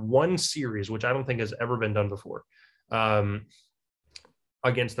runs in one series, which I don't think has ever been done before,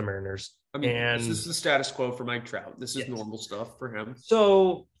 against the Mariners. I mean, this is the status quo for Mike Trout. This is normal stuff for him.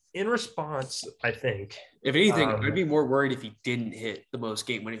 So, in response, I think, if anything, I'd be more worried if he didn't hit the most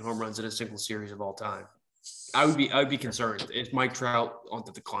game-winning home runs in a single series of all time. I would be concerned. Is Mike Trout on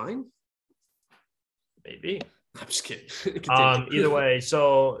the decline? Maybe. I'm just kidding. Either way,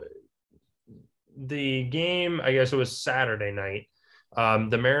 so the game, I guess it was Saturday night.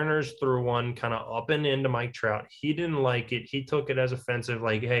 The Mariners threw one kind of up and into Mike Trout. He didn't like it. He took it as offensive.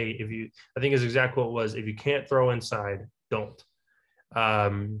 Like, hey, I think is exactly what it was. If you can't throw inside, don't.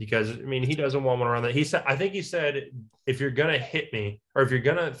 Because I mean, he doesn't want one around that. He said, if you're going to hit me or if you're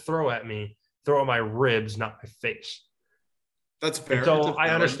going to throw at me, throw at my ribs, not my face. That's fair. And so I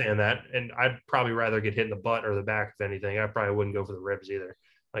understand that. And I'd probably rather get hit in the butt or the back, if anything. I probably wouldn't go for the ribs either.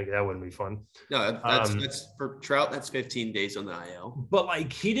 Like, that wouldn't be fun. No, that's for Trout, that's 15 days on the IL. But,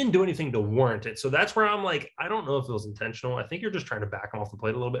 like, he didn't do anything to warrant it. So that's where I'm like, I don't know if it was intentional. I think you're just trying to back him off the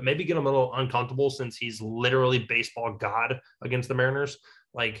plate a little bit. Maybe get him a little uncomfortable since he's literally baseball god against the Mariners.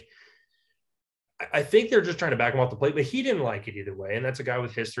 Like, I think they're just trying to back him off the plate, but he didn't like it either way. And that's a guy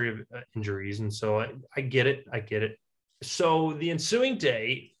with history of injuries. And so I get it. So the ensuing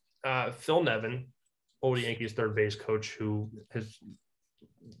day, Phil Nevin, old Yankees third base coach, who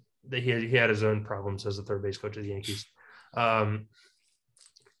he had his own problems as the third base coach of the Yankees.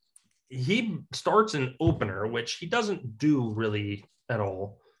 He starts an opener, which he doesn't do really at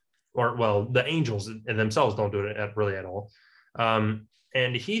all. Or, well, the Angels themselves don't do it really at all.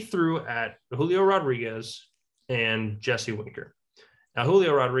 And he threw at Julio Rodriguez and Jesse Winker. Now,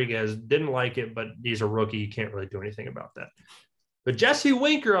 Julio Rodriguez didn't like it, but he's a rookie. He can't really do anything about that. But Jesse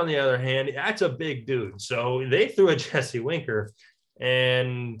Winker, on the other hand, that's a big dude. So they threw at Jesse Winker,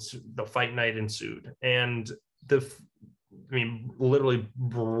 and the fight night ensued. And literally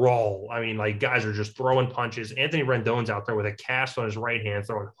brawl. I mean, like guys are just throwing punches. Anthony Rendon's out there with a cast on his right hand,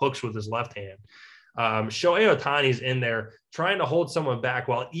 throwing hooks with his left hand. Shohei Ohtani's in there trying to hold someone back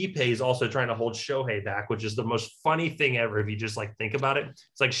while Ippei is also trying to hold Shohei back, which is the most funny thing ever. If you just like think about it,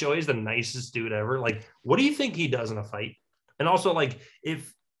 it's like Shohei's the nicest dude ever. Like, what do you think he does in a fight? And also, like,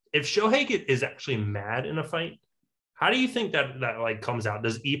 if Shohei is actually mad in a fight, how do you think that like comes out?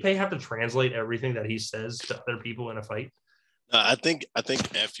 Does Ippei have to translate everything that he says to other people in a fight? I think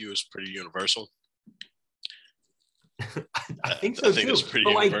FU is pretty universal. I think so too. It's pretty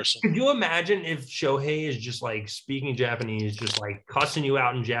but universal. Could you imagine if Shohei is just like speaking Japanese, just like cussing you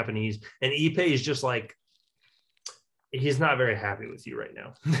out in Japanese, and Ippei is just like, he's not very happy with you right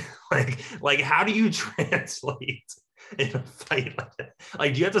now. like how do you translate in a fight like that?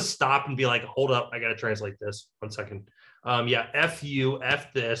 Like, do you have to stop and be like, hold up, I gotta translate this 1 second. Yeah, F you,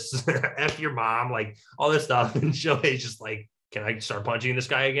 F this, F your mom, like all this stuff. And Shohei's just like, can I start punching this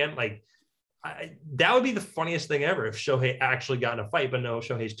guy again? Like, that would be the funniest thing ever if Shohei actually got in a fight. But no,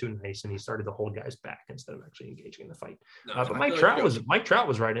 Shohei's too nice, and he started to hold guys back instead of actually engaging in the fight. No, but Mike Trout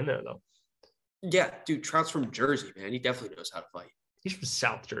was right in there though. Yeah, dude, Trout's from Jersey, man. He definitely knows how to fight. He's from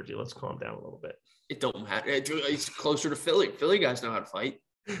South Jersey. Let's calm down a little bit. It don't matter. He's closer to Philly. Philly guys know how to fight.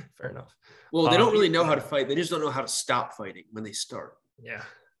 Fair enough. Well, they don't really know how to fight. They just don't know how to stop fighting when they start. Yeah.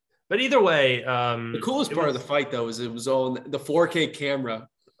 But either way, the coolest part of the fight though is it was all in the 4K camera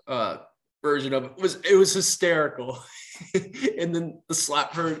version of it was hysterical. And then the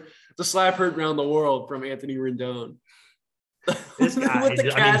slap heard around the world from Anthony Rendon. This guy, with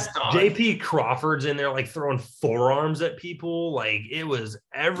the cast on. JP Crawford's in there like throwing forearms at people. Like, it was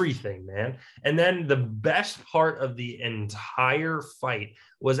everything, man. And then the best part of the entire fight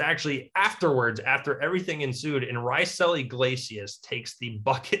was actually afterwards, after everything ensued, and Raisel Iglesias takes the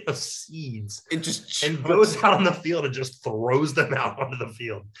bucket of seeds and goes out on the field and just throws them out onto the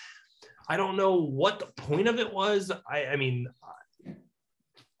field. I don't know what the point of it was. I mean,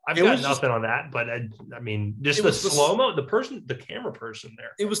 I've got nothing on that, but I mean, just the slow-mo, the camera person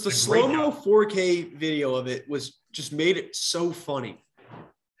there. It was the slow-mo 4K video of it was just made it so funny.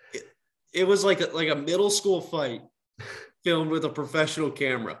 It was like a middle school fight filmed with a professional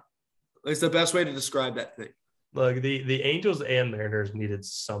camera. It's the best way to describe that thing. Look, the Angels and Mariners needed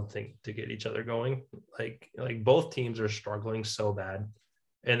something to get each other going. Like both teams are struggling so bad,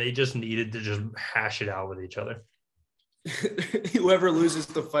 and they just needed to just hash it out with each other. Whoever loses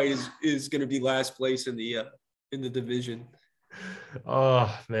the fight is going to be last place in the division.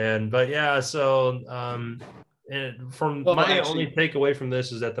 Oh man, but yeah. So and only takeaway from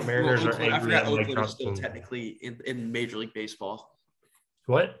this is that the Mariners are angry. I forgot Oakland is still technically in Major League Baseball.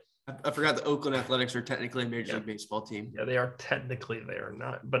 What? I forgot the Oakland Athletics are technically a Major League Baseball team. Yeah, they are technically there,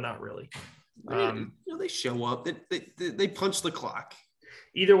 but not really. They show up. They punch the clock.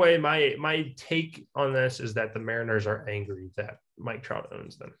 Either way, my take on this is that the Mariners are angry that Mike Trout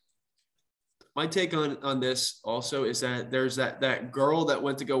owns them. My take on this also is that there's that girl that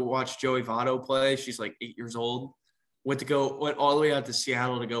went to go watch Joey Votto play. She's like 8 years old. Went all the way out to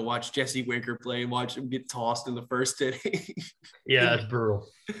Seattle to go watch Jesse Winker play and watch him get tossed in the first inning. Yeah, that's brutal.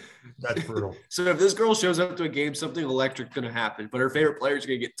 That's brutal. So if this girl shows up to a game, something electric going to happen, but her favorite player is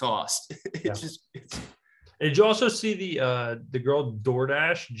going to get tossed. Did you also see the girl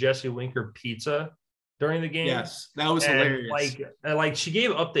DoorDash Jesse Winker pizza during the game? Yes, that was hilarious. Like she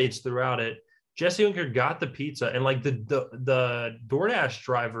gave updates throughout it. Jesse Winker got the pizza, and like the DoorDash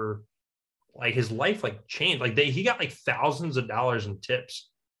driver, like his life like changed. Like he got like thousands of dollars in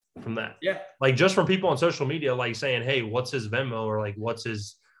tips from that. Yeah, like just from people on social media, like saying, "Hey, what's his Venmo?" or like, "What's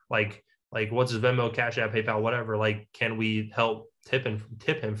his what's his Venmo, Cash App, PayPal, whatever? Like, can we help tip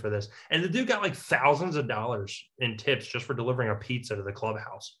him for this?" And the dude got like thousands of dollars in tips just for delivering a pizza to the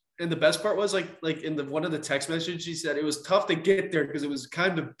clubhouse. And the best part was like in one of the text messages, he said it was tough to get there because it was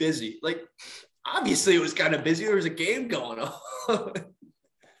kind of busy. Like, obviously it was kind of busy. There was a game going on.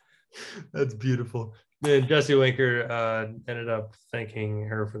 That's beautiful. And Jesse Winker ended up thanking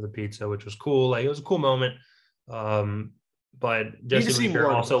her for the pizza, which was cool. Like, it was a cool moment. But Jesse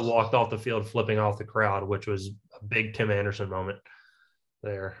Winker also walked off the field flipping off the crowd, which was a big Tim Anderson moment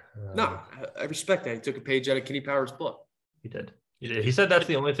there. No, I respect that. He took a page out of Kenny Powers' book. He did. He said that's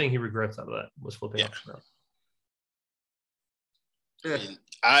the only thing he regrets out of that was flipping off the crowd. I mean,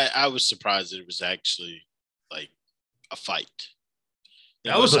 I was surprised that it was actually like a fight.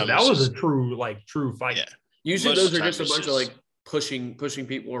 That was a true fight. Yeah. Usually those are just a bunch of like pushing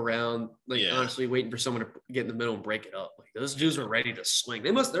people around, like honestly waiting for someone to get in the middle and break it up. Like those dudes are ready to swing.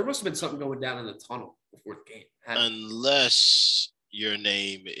 There must have been something going down in the tunnel before the game. Unless your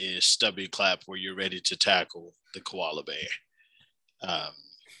name is Stubby Clap, where you're ready to tackle the koala bear.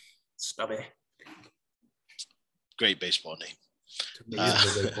 Stubby. Great baseball name.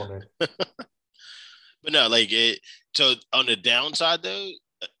 But But no, like it. So on the downside, though,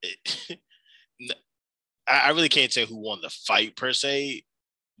 I really can't say who won the fight per se,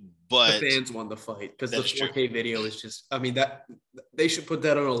 but the fans won the fight because the 4K true. video is just. I mean that they should put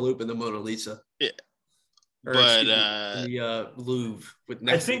that on a loop in the Mona Lisa. Yeah, or, but the Louvre.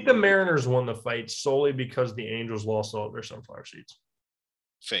 I think the Mariners won the fight solely because the Angels lost all of their sunflower seeds.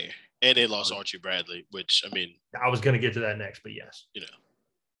 Fair, and they lost Archie Bradley, which I mean, I was going to get to that next, but yes, you know.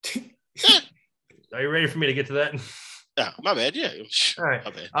 Are you ready for me to get to that? Oh, my bad. Yeah. All right.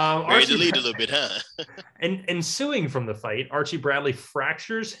 My bad. Archie to lead a little bit, huh? and ensuing from the fight, Archie Bradley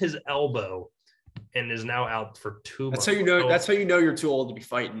fractures his elbow and is now out for 2 months. That's how you know you're too old to be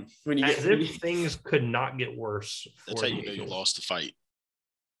fighting. When you things could not get worse. That's how you know you lost the fight.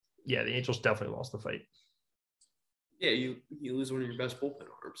 Yeah, the Angels definitely lost the fight. Yeah, you lose one of your best bullpen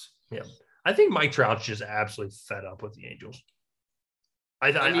arms. Yeah, I think Mike Trout's just absolutely fed up with the Angels.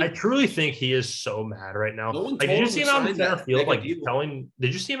 I truly think he is so mad right now. No one did you see him out in center field, like deal.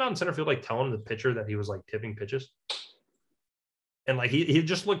 Did you see him out in center field, like telling the pitcher that he was like tipping pitches? And like he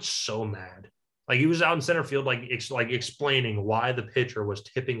just looked so mad. Like he was out in center field, like explaining why the pitcher was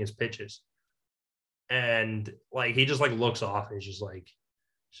tipping his pitches, and like he just like looks off. And he's just like,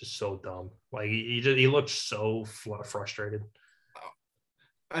 it's just so dumb. Like he looked so frustrated.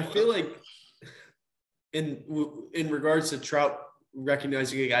 I feel like in regards to Trout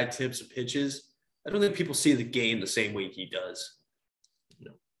recognizing a guy tips pitches, I don't think people see the game the same way he does.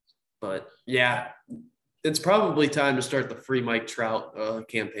 No. But yeah, it's probably time to start the free Mike Trout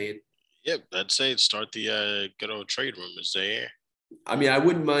campaign. Yep, I'd say start the good old trade rumors there. I mean, I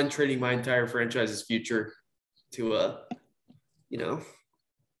wouldn't mind trading my entire franchise's future to I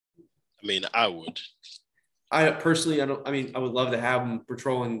mean, I would. I personally, I would love to have him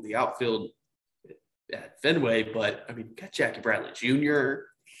patrolling the outfield at Fenway, but I mean, got Jackie Bradley Jr.,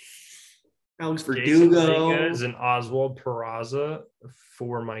 Alex Verdugo, and Oswald Peraza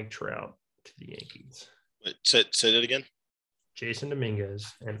for Mike Trout to the Yankees. Wait, say that again. Jason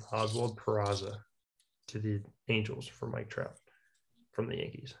Dominguez and Oswald Peraza to the Angels for Mike Trout from the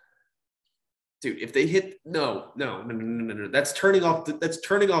Yankees. Dude, if they hit no. That's turning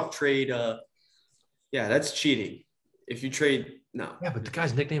off trade. Yeah, that's cheating. If you trade no. Yeah, but the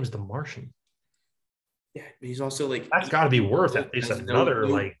guy's nickname is the Martian. Yeah, but he's also like that's got to be worth at least another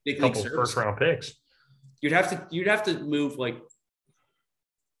couple first round picks. You'd have to move like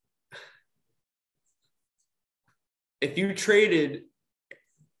if you traded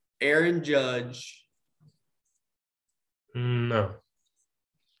Aaron Judge. No.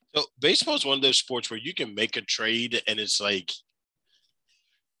 So baseball is one of those sports where you can make a trade and it's like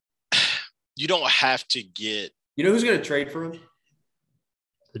you don't have to get. You know who's going to trade for him?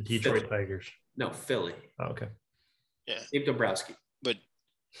 The Detroit Tigers. No, Philly. Oh, okay. Yeah. Dave Dombrowski. But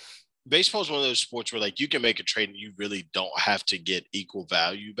baseball is one of those sports where like you can make a trade and you really don't have to get equal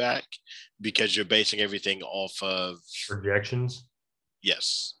value back because you're basing everything off of projections.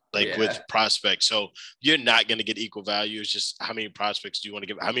 Yes. With prospects. So you're not going to get equal value. It's just how many prospects do you want to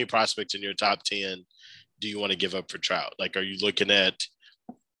give? How many prospects in your top 10 do you want to give up for Trout? Like, are you looking at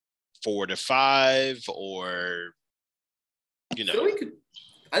 4 to 5 or,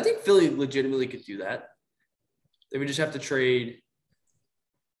 I think Philly legitimately could do that. They would just have to trade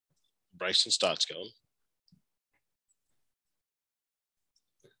Bryson Stott's gone.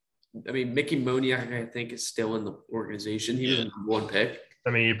 I mean, Mickey Moniak, I think, is still in the organization. He was the one pick. I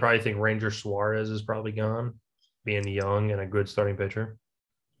mean, you probably think Ranger Suarez is probably gone, being young and a good starting pitcher.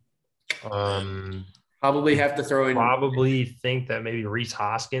 Probably have to throw in. Probably think that maybe Rhys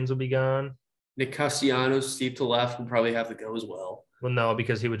Hoskins will be gone. Nick Castellanos, Steve to left, will probably have to go as well. Well, no,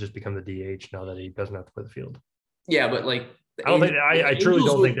 because he would just become the DH now that he doesn't have to play the field. Yeah, but like I truly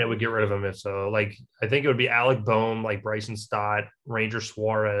don't think they would get rid of him if so. Like I think it would be Alec Bohm, like Bryson Stott, Ranger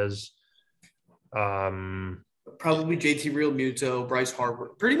Suarez. Probably JT Real Muto, Bryce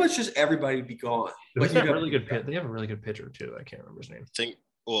Harper. Pretty much just everybody would be gone. They have a really good pitcher too. I can't remember his name.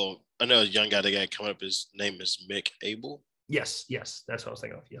 I know a young guy that got coming up. His name is Mick Abel. Yes, that's what I was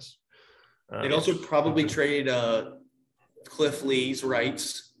thinking of. Yes. They'd also probably trade Cliff Lee's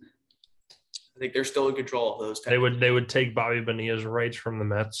rights. I think they're still in control of those. They would take Bobby Bonilla's rights from the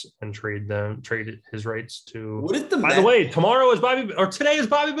Mets and trade his rights to. What if the By the way, today is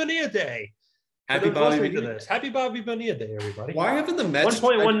Bobby Bonilla Day. Happy Bobby listening to Bonilla. this. Happy Bobby Bonilla Day, everybody. Why haven't the Mets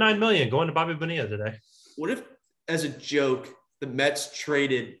 1.19 million going to Bobby Bonilla today? What if, as a joke, the Mets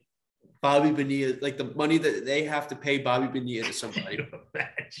traded Bobby Bonilla, like the money that they have to pay Bobby Bonilla to somebody?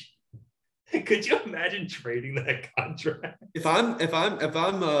 Could you imagine trading that contract? If I'm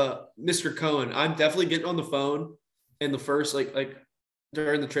Mr. Cohen, I'm definitely getting on the phone in the first like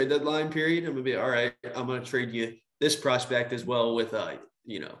during the trade deadline period. I'm gonna be all right. I'm gonna trade you this prospect as well with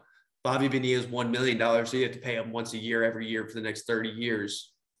Bobby Bonilla's $1 million. So you have to pay him once a year, every year for the next 30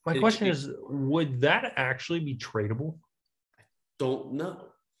 years. My question is, would that actually be tradable? Don't know.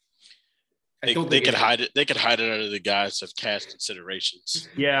 They could hide it. They could hide it under the guise of cash considerations.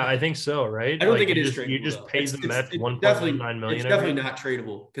 Yeah, I think so. Right? I don't think it is tradable. You just pay the Mets $1.9 million. It's definitely not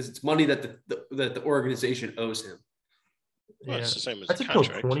tradable because it's money that the organization owes him. Well, it's the same as that's the until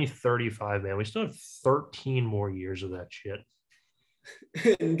contract. 2035, man. We still have 13 more years of that shit.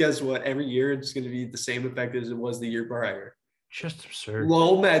 And guess what? Every year it's going to be the same effect as it was the year prior. Just absurd.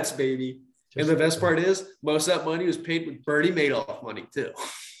 Low Mets, baby. Just and the best absurd. part is most of that money was paid with Bernie Madoff money too.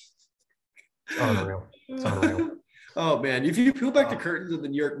 It's unreal. It's unreal. Oh man, if you peel back the curtains of the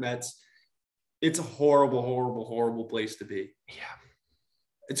New York Mets, it's a horrible, horrible, horrible place to be. Yeah.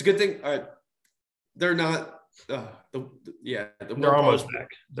 It's a good thing. They're not. They're Wilpons, almost back.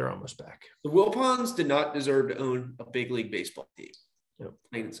 They're almost back. The Wilpons did not deserve to own a big league baseball team. Yep.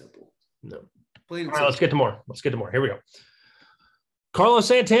 Plain and simple. No. Plain and All right, simple. let's get to more. Here we go. Carlos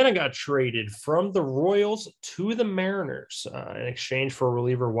Santana got traded from the Royals to the Mariners in exchange for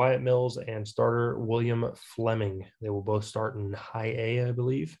reliever Wyatt Mills and starter William Fleming. They will both start in High A, I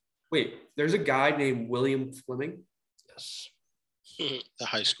believe. Wait, there's a guy named William Fleming. Yes. The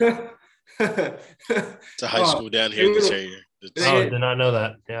high school. It's a high school down here in this area. Oh, I did not know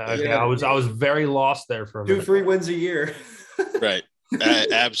that. Yeah, okay. Yeah. I was very lost there for a minute. 2 free wins a year. Right.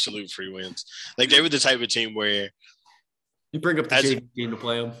 Absolute free wins. Like they were the type of team where You bring up the JV team to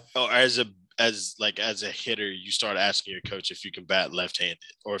play them. oh, as a hitter, you start asking your coach if you can bat left-handed,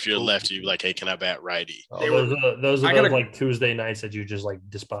 or if you're lefty, you're like, hey, can I bat righty? Oh, those are those like Tuesday nights that you just like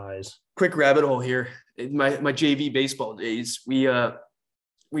despise. Quick rabbit hole here. In my JV baseball days, we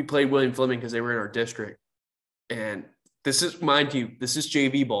played William Fleming because they were in our district. And this is, mind you, this is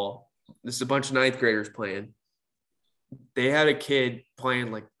JV ball. This is a bunch of ninth graders playing. They had a kid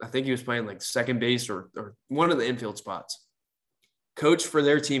playing I think he was playing like second base or one of the infield spots. Coach for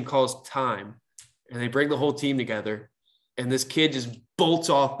their team calls time, and they bring the whole team together. And this kid just bolts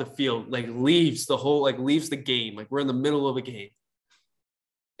off the field, leaves the game. Like we're in the middle of a game.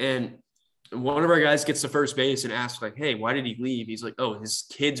 And one of our guys gets to first base and asks hey, why did he leave? He's like, oh, his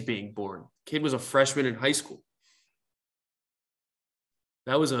kid's being born. Kid was a freshman in high school.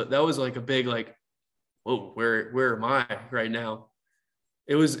 That was like a big, whoa, where am I right now?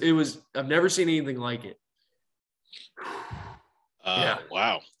 It was, I've never seen anything like it. Yeah.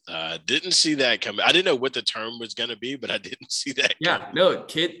 Wow. Didn't see that coming. I didn't know what the term was going to be, but I didn't see that coming. No,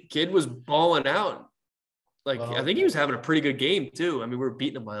 kid was balling out. I think he was having a pretty good game too. I mean, we were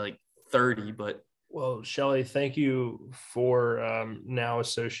beating him by 30, but. Well, Shelly, thank you for now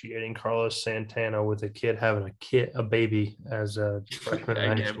associating Carlos Santana with a kid having a baby as a freshman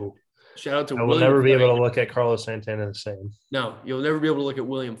in high school. Shout out to I will never be able to look at Carlos Santana the same. No, you'll never be able to look at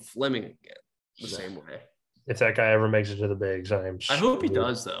William Fleming again the same way. If that guy ever makes it to the bigs, I hope he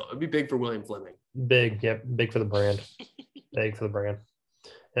does, though. It'd be big for William Fleming. Big, yep, big for the brand. Big for the brand.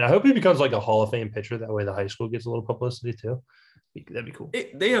 And I hope he becomes like a Hall of Fame pitcher. That way the high school gets a little publicity too. That'd be cool.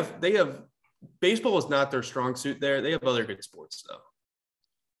 They have baseball is not their strong suit there. They have other good sports, though.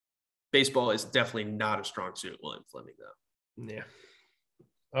 Baseball is definitely not a strong suit, William Fleming, though.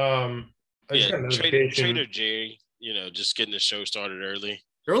 Yeah. Trader Jerry, just getting the show started early.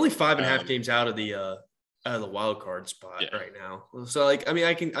 They're only 5.5 games out of the wild card spot right now. So I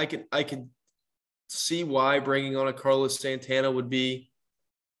can see why bringing on a Carlos Santana would be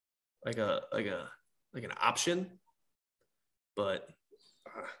like an option, but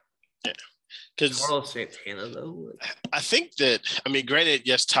because Carlos Santana though, I think that granted,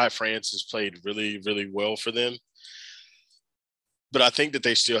 yes, Ty France has played really, really well for them, but I think that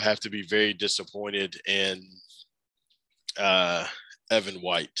they still have to be very disappointed in Evan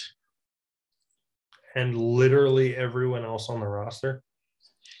White. And literally everyone else on the roster.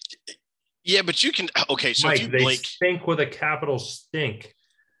 Yeah, but you can so Mike, if you they blink, stink with a capital stink.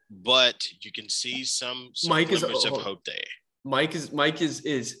 But you can see some Mike glimmers of hope there. Mike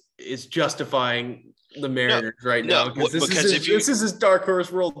is justifying the Mariners right now because this is his Dark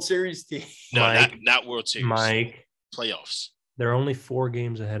Horse World Series team. No, Mike, not World Series. Mike, playoffs. They're only 4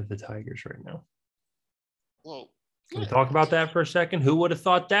 games ahead of the Tigers right now. Well, Can we talk about that for a second? Who would have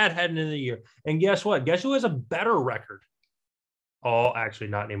thought that heading into the year? And guess what? Guess who has a better record? Oh, actually,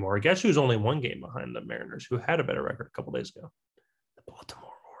 not anymore. Guess who's only one game behind the Mariners, who had a better record a couple days ago? The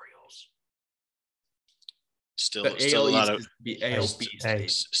Baltimore Orioles. Still a lot of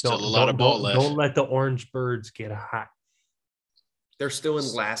still a lot of ball left. Don't let the Orange Birds get hot. They're still in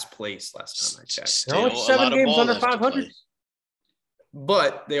last place last time I checked. They're only 7 games under 500.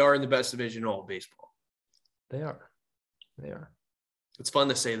 But they are in the best division in all of baseball. They are. It's fun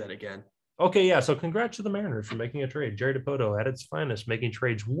to say that again. Okay, yeah. So congrats to the Mariners for making a trade. Jerry Dipoto at its finest, making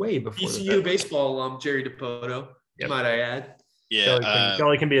trades way before. ECU baseball alum Jerry Dipoto, might I add. Yeah,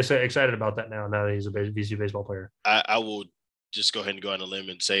 Kelly can be excited about that now that he's a VCU baseball player. I will just go ahead and go on a limb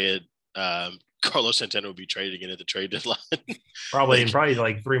and say it. Carlos Santana will be traded again at the trade deadline. probably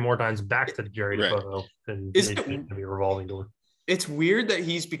like 3 more times back to Jerry Dipoto, and it's going to be a revolving door. It's weird that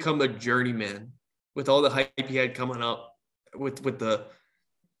he's become a journeyman with all the hype he had coming up with the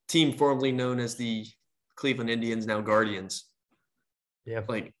team formerly known as the Cleveland Indians, now Guardians. Yeah,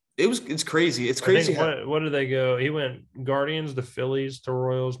 like it's crazy. It's crazy. What did they go? He went Guardians, the Phillies, to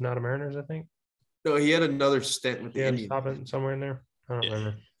Royals, now to Mariners, I think. No, he had another stint with the Indians. Stopping somewhere in there. I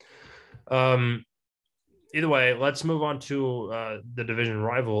don't remember. Either way, let's move on to the division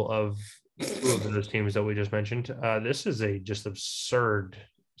rival of two of those teams that we just mentioned. This is a just absurd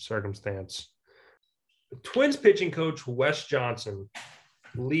circumstance. The Twins pitching coach Wes Johnson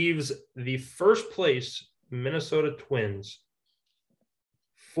leaves the first place Minnesota Twins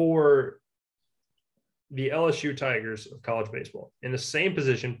for the LSU Tigers of college baseball in the same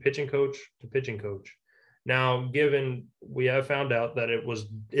position, pitching coach to pitching coach. Now, given we have found out that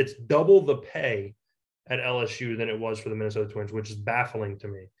it's double the pay at LSU than it was for the Minnesota Twins, which is baffling to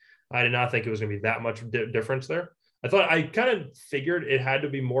me. I did not think it was going to be that much difference there. I kind of figured it had to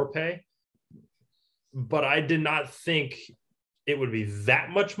be more pay, but I did not think it would be that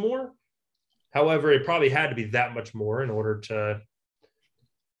much more. However, it probably had to be that much more in order to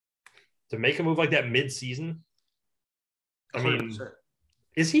make a move like that mid-season. I mean, 100%.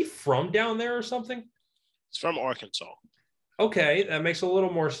 Is he from down there or something? It's from Arkansas. Okay, that makes a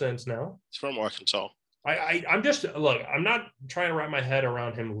little more sense now. It's from Arkansas. I'm just look. I'm not trying to wrap my head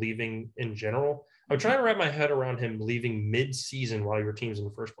around him leaving in general. I'm trying to wrap my head around him leaving mid-season while your team's in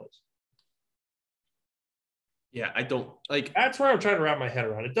the first place. Yeah, I don't like. That's where I'm trying to wrap my head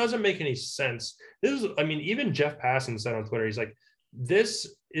around. It doesn't make any sense. Even Jeff Passan said on Twitter, he's like, this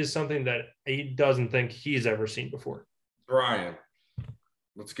is something that he doesn't think he's ever seen before. Brian,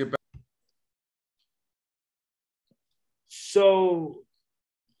 let's get back. So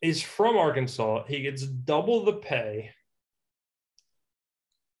he's from Arkansas. He gets double the pay.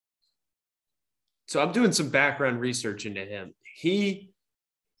 So I'm doing some background research into him. He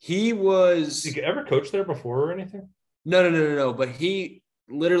was. Did you ever coach there before or anything? No. But he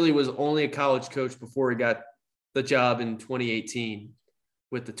literally was only a college coach before he got the job in 2018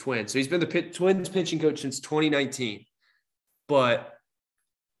 with the Twins. So he's been the Twins pitching coach since 2019. But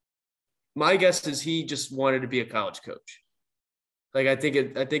my guess is he just wanted to be a college coach. Like he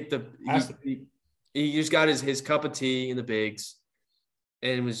just got his cup of tea in the bigs,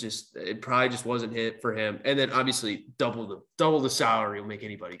 and it probably just wasn't hit for him. And then obviously double the salary will make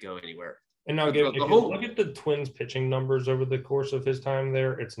anybody go anywhere. And now, if you look at the Twins pitching numbers over the course of his time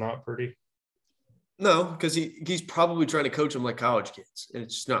there, it's not pretty. No, because he's probably trying to coach them like college kids, and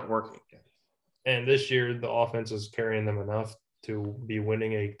it's just not working. And this year, the offense is carrying them enough to be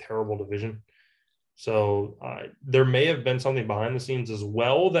winning a terrible division. So there may have been something behind the scenes as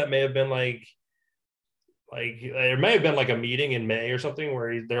well that may have been like there may have been like a meeting in May or something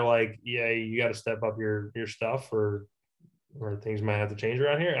where they're like, yeah, you got to step up your stuff or things might have to change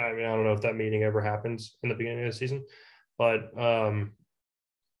around here. I mean, I don't know if that meeting ever happens in the beginning of the season, but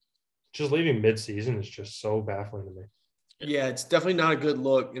just leaving mid-season is just so baffling to me. Yeah, it's definitely not a good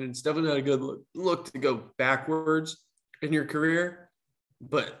look, and it's definitely not a good look to go backwards in your career.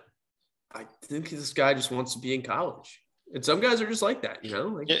 But I think this guy just wants to be in college, and some guys are just like that, you know.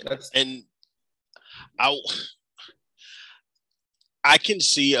 Like and I can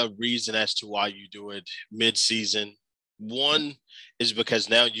see a reason as to why you do it mid-season. One is because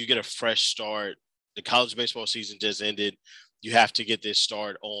now you get a fresh start. The college baseball season just ended. You have to get this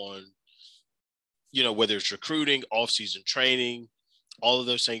start on, whether it's recruiting, off-season training, all of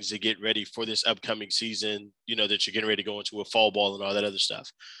those things to get ready for this upcoming season, that you're getting ready to go into a fall ball and all that other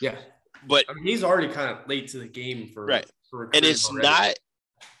stuff. Yeah. But he's already kind of late to the game for and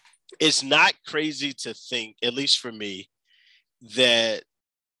it's not crazy to think, at least for me, that,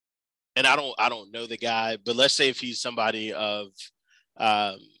 and I don't know the guy, but let's say if he's somebody of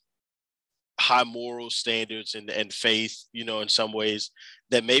high moral standards and faith, in some ways,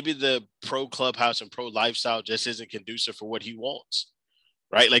 that maybe the pro clubhouse and pro lifestyle just isn't conducive for what he wants.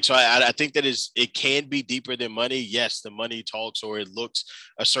 Right. Like, so I think that it can be deeper than money. Yes, the money talks or it looks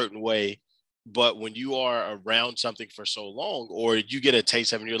a certain way. But when you are around something for so long, or you get a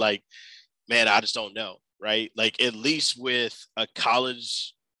taste of it and you're like, man, I just don't know. Right. Like, at least with a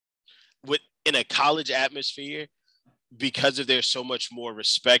college, in a college atmosphere, because of there's so much more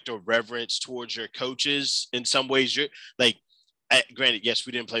respect or reverence towards your coaches, in some ways, you're like, granted, yes,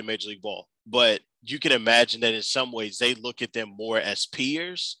 we didn't play Major League Ball, but you can imagine that in some ways they look at them more as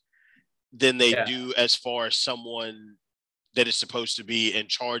peers than they do as far as someone that is supposed to be in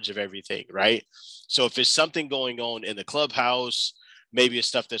charge of everything, right? So if it's something going on in the clubhouse, maybe it's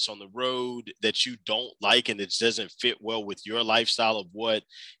stuff that's on the road that you don't like and it doesn't fit well with your lifestyle of what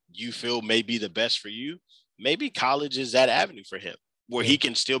you feel may be the best for you, maybe college is that avenue for him, where he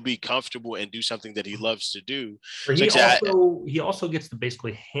can still be comfortable and do something that he loves to do. He also gets to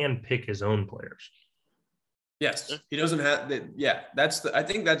basically hand pick his own players. Yes, he doesn't have that. Yeah, I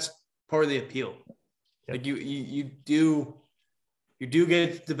think that's part of the appeal. Yep. Like you do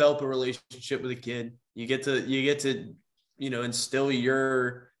get to develop a relationship with a kid. You get to instill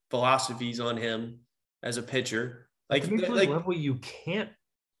your philosophies on him as a pitcher. Like level, you can't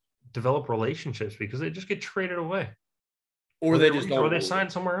develop relationships because they just get traded away. Or they just don't, or they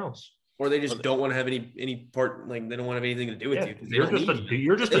sign somewhere else, or they just don't want to have any part. Like, they don't want to have anything to do with you. You're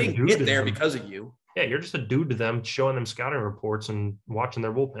just a dude get there because of you. Yeah, you're just a dude to them, showing them scouting reports and watching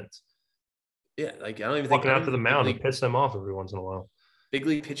their bullpens. Yeah, like, I don't even walking out to the mound and piss them off every once in a while. Big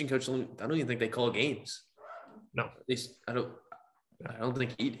league pitching coach, I don't even think they call games. No, at least I don't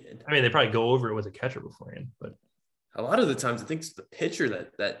think he did. I mean, they probably go over it with a catcher beforehand, but a lot of the times I think it's the pitcher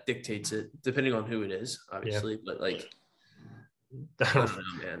that dictates it, depending on who it is, obviously. Yeah. But like, I don't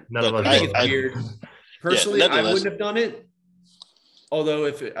know, man. I think it's weird. Personally, I wouldn't have done it. Although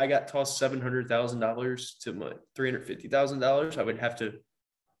if I got tossed $700,000 to my $350,000, I would have to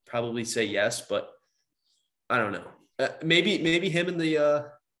probably say yes. But I don't know. Maybe him and the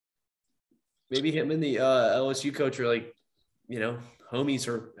LSU coach are like, homies,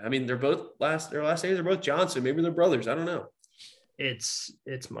 or I mean, they're both their last names are both Johnson. Maybe they're brothers. I don't know. It's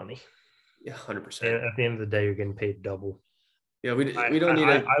money. Yeah, 100%. And at the end of the day, you're getting paid double. Yeah, we don't need.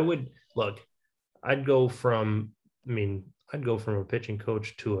 I would look. I'd go from a pitching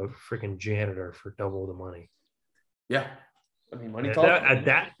coach to a freaking janitor for double the money. Yeah, I mean, money talk. At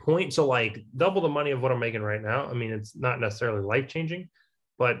that point, so like double the money of what I'm making right now. I mean, it's not necessarily life changing,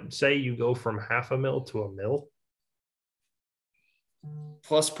 but say you go from $500,000 to $1 million.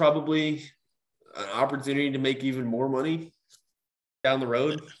 Plus probably an opportunity to make even more money down the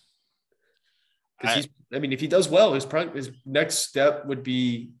road. Because if he does well, his next step would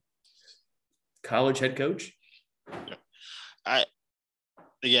be college head coach. I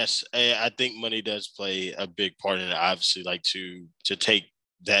think money does play a big part in it. I obviously like to take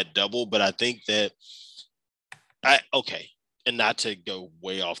that double, but I think that and not to go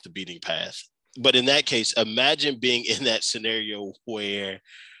way off the beating path. But in that case, imagine being in that scenario where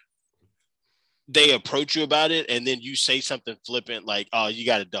they approach you about it and then you say something flippant like, oh, you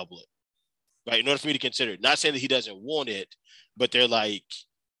got to double it. Right? In order for me to consider it. Not saying that he doesn't want it, but they're like,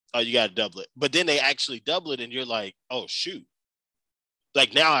 oh, you got to double it. But then they actually double it and you're like, oh, shoot.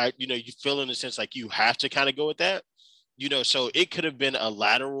 Like now, you feel in a sense like you have to kind of go with that. So it could have been a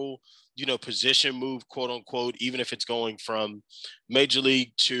lateral, position move, quote unquote, even if it's going from major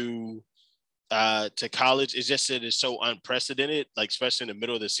league to college. It's just that it's so unprecedented, like especially in the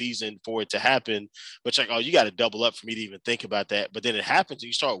middle of the season for it to happen. But like, oh, you got to double up for me to even think about that. But then it happens and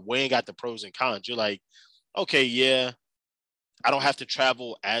you start weighing out the pros and cons. You're like, okay, yeah, I don't have to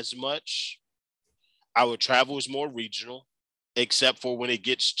travel as much. Our travel is more regional, except for when it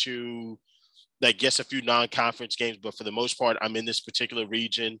gets to, I guess, a few non-conference games. But for the most part, I'm in this particular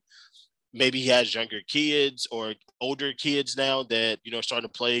region. Maybe he has younger kids or older kids now that, starting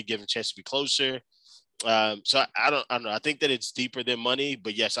to play, give him a chance to be closer. So I don't know. I think that it's deeper than money,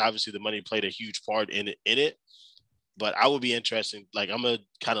 but yes, obviously the money played a huge part in it. But I would be interested. Like, I'm going to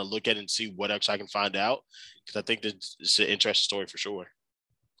kind of look at it and see what else I can find out, because I think that it's an interesting story for sure.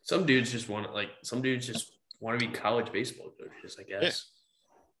 Some dudes just want to be college baseball coaches, I guess.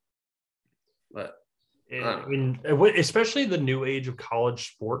 Yeah. But I mean, especially the new age of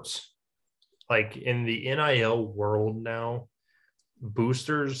college sports. Like in the NIL world now,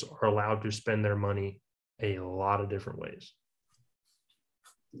 boosters are allowed to spend their money a lot of different ways.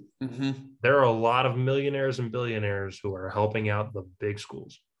 Mm-hmm. There are a lot of millionaires and billionaires who are helping out the big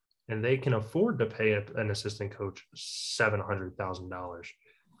schools, and they can afford to pay an assistant coach $700,000.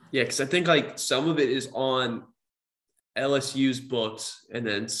 Yeah, because I think like some of it is on LSU's books, and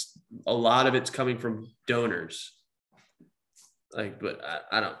then a lot of it's coming from donors. Like, but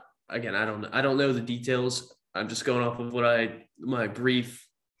I don't. Again, I don't know the details. I'm just going off of my brief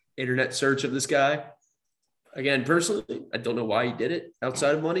internet search of this guy. Again, personally, I don't know why he did it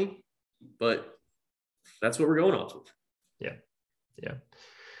outside of money, but that's what we're going off of. Yeah.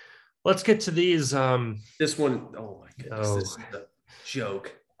 Let's get to these. This one, oh my goodness, this is a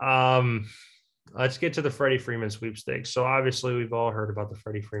joke. Let's get to the Freddie Freeman sweepstakes. So obviously we've all heard about the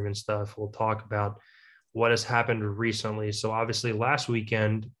Freddie Freeman stuff. We'll talk about what has happened recently. So obviously last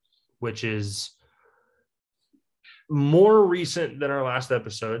weekend, which is more recent than our last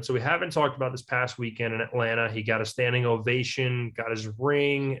episode. So we haven't talked about this past weekend in Atlanta. He got a standing ovation, got his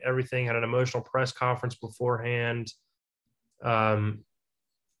ring, everything, had an emotional press conference beforehand. But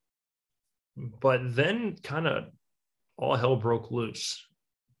then kind of all hell broke loose.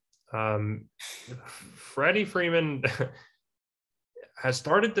 Freddie Freeman has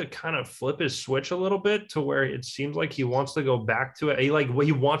started to kind of flip his switch a little bit to where it seems like he wants to go back to it.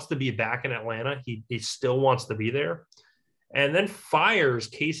 He wants to be back in Atlanta. He still wants to be there, and then fires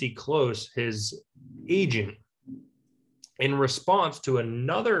Casey Close, his agent, in response to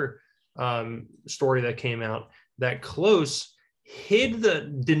another story that came out that Close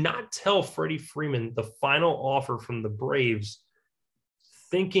did not tell Freddie Freeman the final offer from the Braves,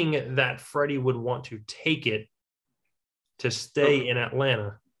 thinking that Freddie would want to take it to stay in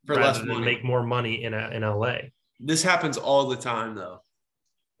Atlanta for rather less than money. make more money in LA. This happens all the time, though.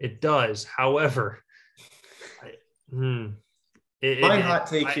 It does. However, my hot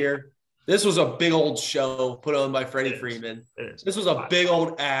take here. This was a big old show put on by Freddie Freeman. This was a big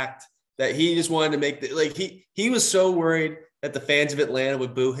old act that he just wanted to make. He was so worried that the fans of Atlanta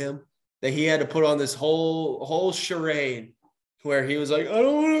would boo him that he had to put on this whole charade where he was like, I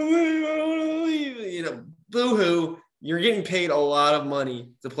don't want to leave. I don't want to leave. You know, boo-hoo. You're getting paid a lot of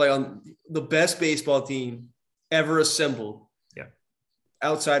money to play on the best baseball team ever assembled. Yeah.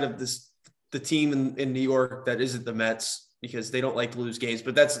 Outside of the team in New York that isn't the Mets because they don't like to lose games.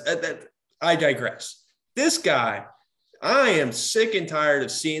 But I digress. This guy, I am sick and tired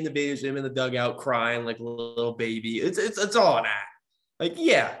of seeing the videos of him in the dugout crying like a little baby. It's all an act. Like,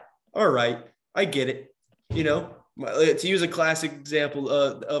 yeah, all right, I get it. You know, to use a classic example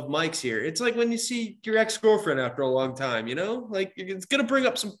of Mike's here, it's like when you see your ex-girlfriend after a long time, you know, like it's going to bring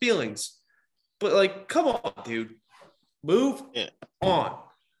up some feelings, but like, come on, dude, move on.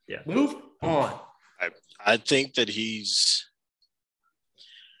 Yeah. Move on. I think that he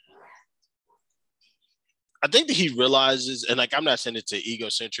realizes, and like, I'm not saying it's an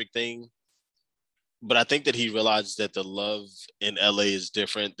egocentric thing, but I think that he realizes that the love in LA is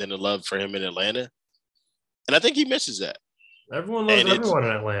different than the love for him in Atlanta. And I think he misses that. Everyone loves everyone in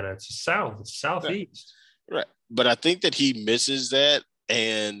Atlanta. It's the South. It's Southeast. Right. But I think that he misses that.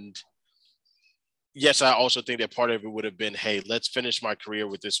 And yes, I also think that part of it would have been, hey, let's finish my career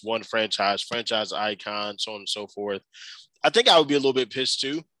with this one franchise icon, so on and so forth. I think I would be a little bit pissed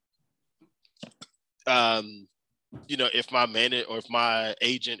too. You know, if my manager or if my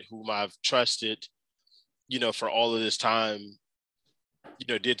agent, whom I've trusted, you know, for all of this time, you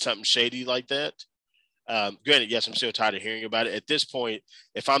know, did something shady like that. Granted, yes, I'm still tired of hearing about it. At this point,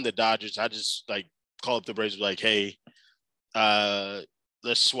 if I'm the Dodgers, I just like call up the Braves like, hey,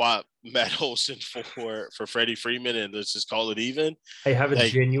 let's swap Matt Olson for Freddie Freeman and let's just call it even. I have a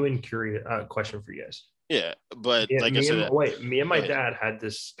genuine curious question for you guys. Yeah, but like I said, me and my dad had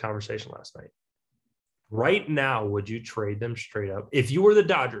this conversation last night. Right now, would you trade them straight up if you were the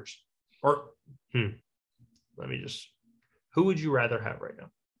Dodgers? Or who would you rather have right now?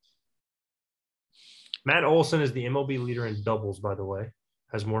 Matt Olson is the MLB leader in doubles, by the way,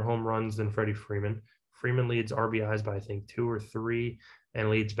 has more home runs than Freddie Freeman. Freeman leads RBIs by, I think, 2 or 3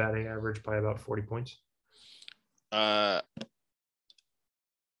 and leads batting average by about 40 points.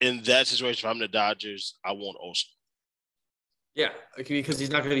 In that situation, if I'm the Dodgers, I want Olson. Yeah, because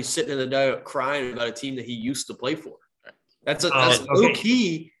he's not going to be sitting in the dugout crying about a team that he used to play for. That's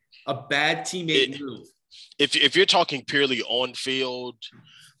low-key a bad teammate move. If you're talking purely on field,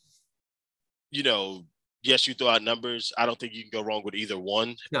 you know, yes, you throw out numbers. I don't think you can go wrong with either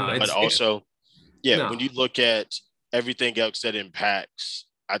one. No, but also, when you look at everything else that impacts,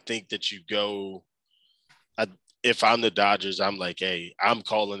 I think that you go. If I'm the Dodgers, I'm like, hey, I'm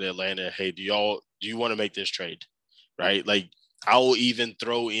calling Atlanta. Hey, do you want to make this trade? Right? Like, I will even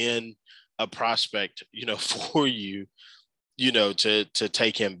throw in a prospect, you know, for you, you know, to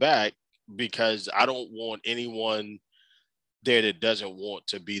take him back, because I don't want anyone there that doesn't want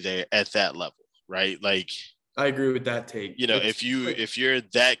to be there at that level. Right. Like, I agree with that take. You know, if you're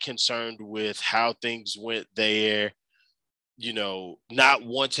that concerned with how things went there, you know, not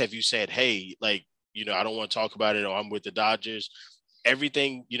once have you said, hey, like, you know, I don't want to talk about it, or I'm with the Dodgers.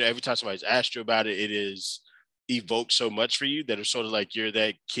 Everything, you know, every time somebody's asked you about it, it is evoked so much for you that it's sort of like you're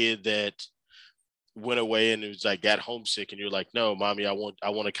that kid that went away and it was like got homesick and you're like, no, mommy, I want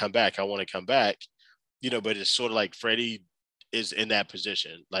to come back. I want to come back. You know, but it's sort of like Freddie is in that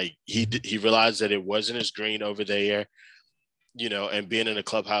position. Like he realized that it wasn't as green over there, you know, and being in a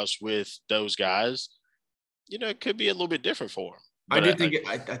clubhouse with those guys, you know, it could be a little bit different for him. But I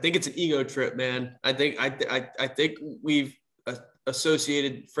think it's an ego trip, man. I think we've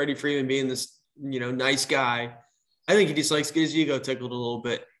associated Freddie Freeman being this, you know, nice guy. I think he just likes to get his ego tickled a little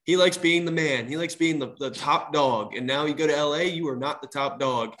bit. He likes being the man. He likes being the top dog. And now you go to LA, you are not the top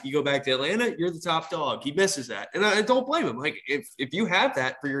dog. You go back to Atlanta, you're the top dog. He misses that. And I don't blame him. Like if you have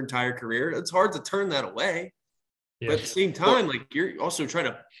that for your entire career, it's hard to turn that away. Yeah. But at the same time, like you're also trying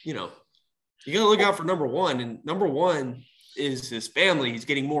to, you know, you got to look out for number one. And number one is his family. He's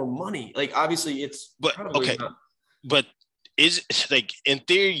getting more money. Like obviously it's – But is like in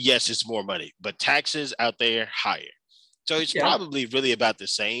theory, yes, it's more money. But taxes out there higher. So it's probably really about the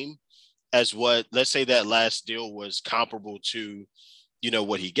same as what, let's say that last deal was comparable to, you know,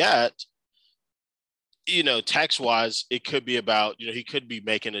 what he got, you know, tax wise, it could be about, you know, he could be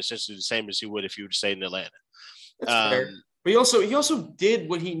making essentially the same as he would if he would stay in Atlanta. That's fair. But he also did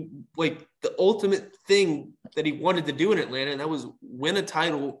what he, like the ultimate thing that he wanted to do in Atlanta. And that was win a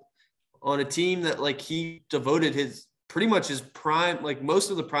title on a team that like he devoted pretty much his prime, like most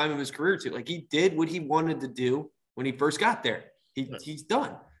of the prime of his career to. Like he did what he wanted to do when he first got there. He's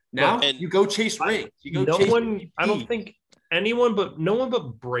done. Now you go chase rings. You go chase MVP. I don't think no one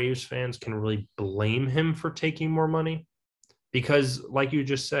but Braves fans can really blame him for taking more money because, like you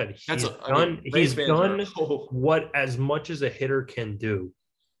just said, he's done what as much as a hitter can do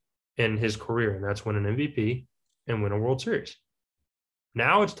in his career, and that's win an MVP and win a World Series.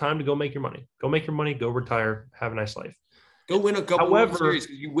 Now it's time to go make your money. Go make your money. Go retire. Have a nice life. Go win a couple World Series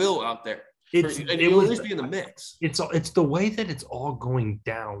because you will out there. It will at least be in the mix. It's the way that it's all going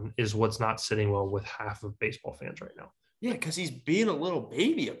down is what's not sitting well with half of baseball fans right now. Yeah, because he's being a little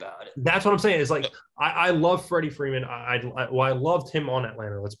baby about it. That's what I'm saying. It's like I love Freddie Freeman. I loved him on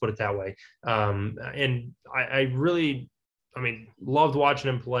Atlanta. Let's put it that way. And I really, loved watching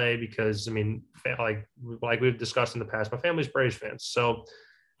him play because like we've discussed in the past, my family's Braves fans, so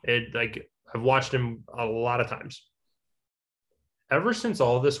I've watched him a lot of times. Ever since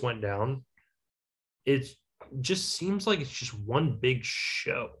all this went down, it just seems like it's just one big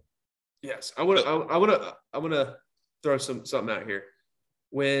show. Yes, I want to throw something out here.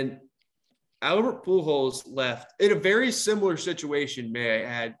 When Albert Pujols left, in a very similar situation, may I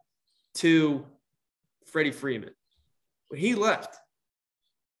add, to Freddie Freeman. When he left,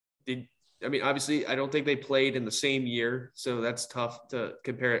 obviously, I don't think they played in the same year, so that's tough to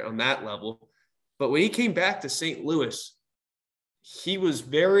compare it on that level. But when he came back to St. Louis, he was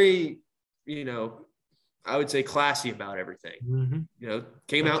very, I would say classy about everything. Mm-hmm.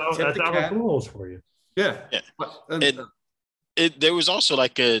 Came that's out. That's Albert Pujols for you. Yeah. There was also I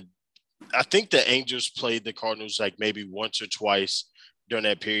think the Angels played the Cardinals like maybe once or twice during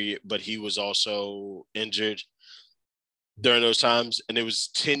that period, but he was also injured during those times. And it was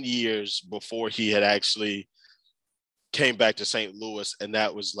 10 years before he had actually came back to St. Louis. And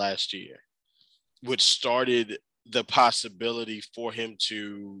that was last year, which started the possibility for him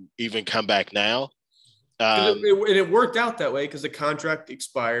to even come back now. And it worked out that way because the contract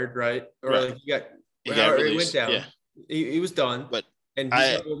expired, right? Or right. It went down. Yeah. He was done, and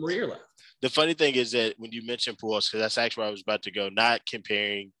he's got one more year left. The funny thing is that when you mentioned Pujols, because that's actually where I was about to go, not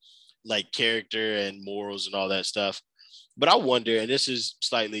comparing like character and morals and all that stuff, but I wonder, and this is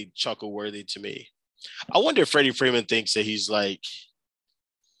slightly chuckle worthy to me, I wonder if Freddie Freeman thinks that he's like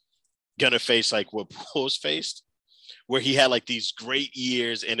gonna face like what Pujols faced, where he had like these great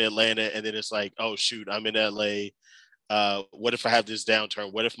years in Atlanta, and then it's like, oh shoot, I'm in LA. What if I have this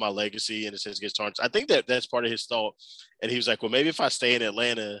downturn? What if my legacy in a sense gets tarnished? I think that's part of his thought. And he was like, well, maybe if I stay in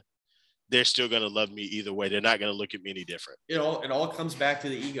Atlanta, they're still going to love me either way. They're not going to look at me any different. It all comes back to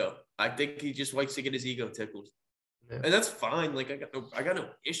the ego. I think he just likes to get his ego tickled. Yeah. And that's fine. Like I got no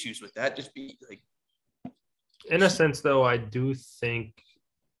issues with that. Just be like. In a sense, though, I do think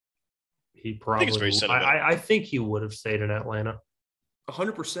he probably, I think he would have stayed in Atlanta.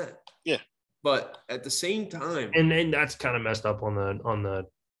 100%. Yeah. But at the same time, and that's kind of messed up on the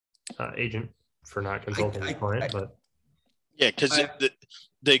agent for not consulting the client, but yeah, because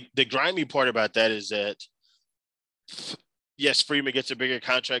the grimy part about that is that yes, Freeman gets a bigger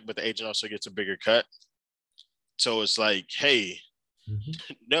contract, but the agent also gets a bigger cut. So it's like, hey,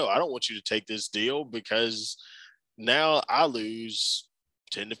 no, I don't want you to take this deal because now I lose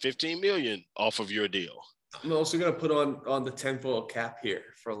 10 to 15 million off of your deal. I'm also going to put on the tinfoil cap here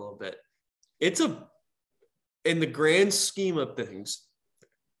for a little bit. In the grand scheme of things,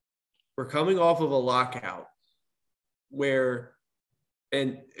 we're coming off of a lockout where,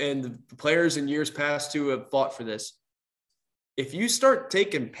 and the players in years past too have fought for this. If you start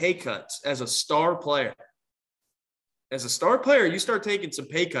taking pay cuts as a star player, you start taking some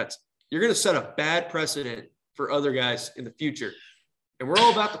pay cuts, you're going to set a bad precedent for other guys in the future. And we're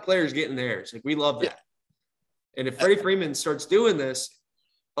all about the players getting theirs. Like, we love that. And if Freddie Freeman starts doing this,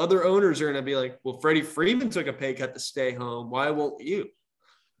 other owners are going to be like, well, Freddie Freeman took a pay cut to stay home. Why won't you?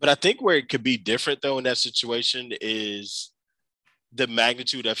 But I think where it could be different, though, in that situation is the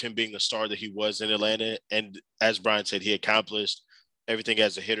magnitude of him being the star that he was in Atlanta. And as Brian said, he accomplished everything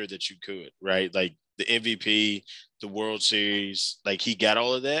as a hitter that you could, right? Like the MVP, the World Series, like he got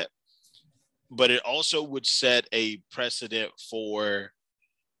all of that. But it also would set a precedent for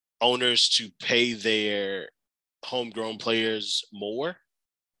owners to pay their homegrown players more.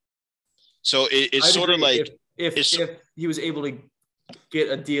 So it's sort of like if he was able to get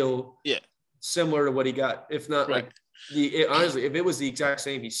a deal similar to what he got, if not right. honestly, if it was the exact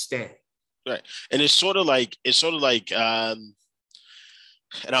same, he's staying. Right. And it's sort of like and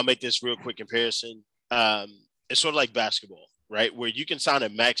I'll make this real quick comparison. It's sort of like basketball, right? Where you can sign a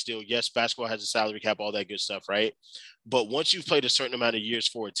max deal. Yes, basketball has a salary cap, all that good stuff, right? But once you've played a certain amount of years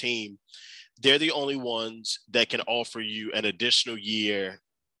for a team, they're the only ones that can offer you an additional year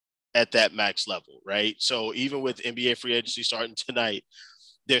at that max level, right? So even with NBA free agency starting tonight,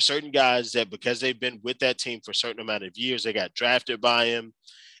 there are certain guys that because they've been with that team for a certain amount of years, they got drafted by him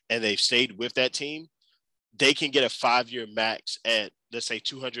and they've stayed with that team, they can get a 5-year max at, let's say,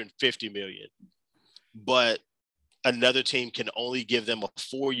 $250 million. But another team can only give them a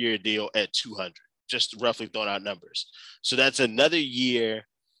 4-year deal at 200, just roughly throwing out numbers. So that's another year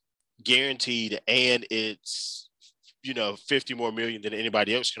guaranteed, and it's, 50 more million than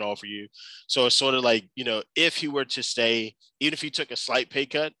anybody else can offer you. So it's sort of like, if he were to stay, even if he took a slight pay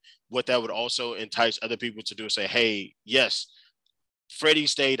cut, what that would also entice other people to do is say, hey, yes, Freddie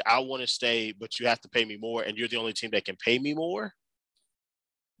stayed, I want to stay, but you have to pay me more, and you're the only team that can pay me more.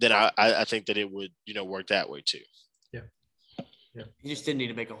 Then I think that it would, work that way too. Yeah. You just didn't need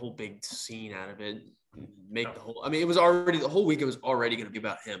to make a whole big scene out of it. Make the whole, it was already, the whole week, it was already going to be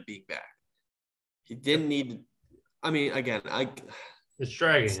about him being back. He didn't need, again, it's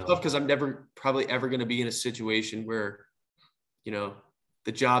dragging. It's tough because I'm never probably ever going to be in a situation where,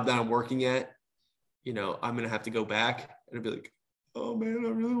 the job that I'm working at, I'm going to have to go back and I'd be like, oh man, I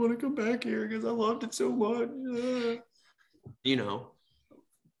really want to come back here because I loved it so much.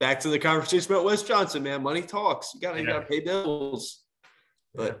 Back to the conversation about Wes Johnson, man. Money talks. You gotta pay bills.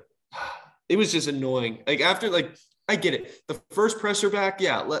 But it was just annoying. Like after, I get it. The first presser back,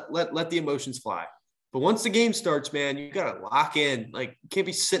 let the emotions fly. But once the game starts, man, you gotta lock in. Like, you can't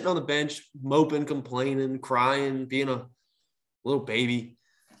be sitting on the bench, moping, complaining, crying, being a little baby.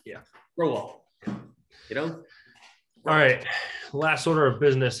 Yeah. Grow up. All right. Last order of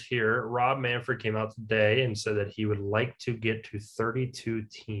business here. Rob Manfred came out today and said that he would like to get to 32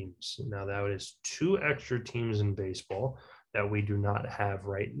 teams. Now, that is 2 extra teams in baseball that we do not have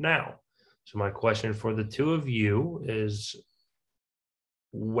right now. So my question for the two of you is,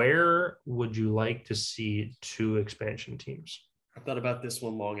 where would you like to see 2 expansion teams? I thought about this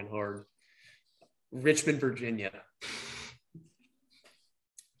one long and hard. Richmond, Virginia.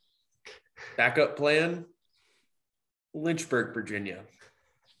 Backup plan, Lynchburg, Virginia.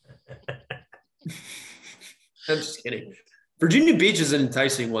 I'm just kidding. Virginia Beach is an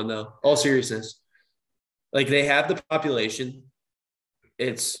enticing one, though. All seriousness. Like, they have the population.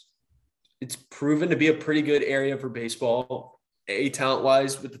 It's proven to be a pretty good area for baseball.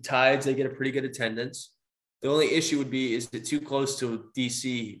 Talent-wise, with the Tides, they get a pretty good attendance. The only issue would be, is it too close to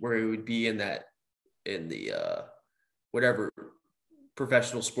DC, where it would be in the whatever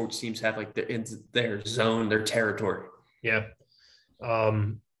professional sports teams have, like in their zone, their territory. Yeah.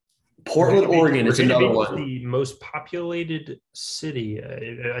 Portland, Oregon is another one. The most populated city,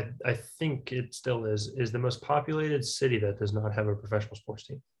 I think it still is the most populated city that does not have a professional sports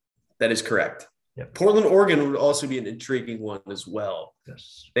team. That is correct. Yeah. Portland, Oregon would also be an intriguing one as well.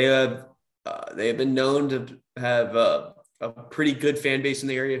 Yes. They have been known to have a pretty good fan base in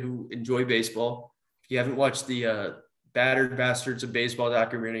the area who enjoy baseball. If you haven't watched the Battered Bastards of Baseball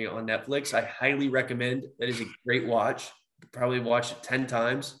documentary on Netflix, I highly recommend. That is a great watch. Probably watched it 10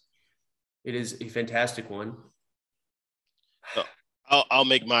 times. It is a fantastic one. I'll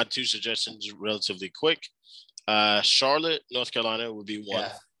make my 2 suggestions relatively quick. Charlotte, North Carolina would be one.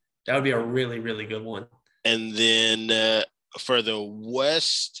 Yeah, that would be a really, really good one. And then for the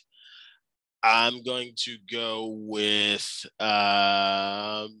West, I'm going to go with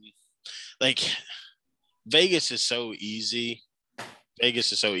Vegas is so easy.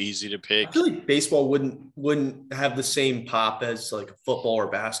 Vegas is so easy to pick. I feel like baseball wouldn't have the same pop as like a football or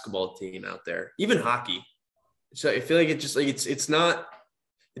basketball team out there, even hockey. So I feel like it's not,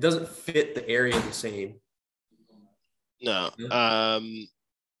 it doesn't fit the area the same. No.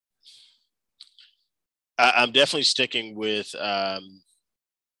 I'm definitely sticking with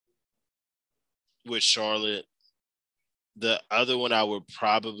Charlotte. The other one I would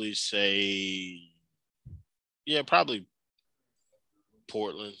probably say, probably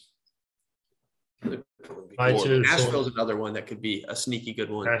Portland. My two. Nashville's another one that could be a sneaky good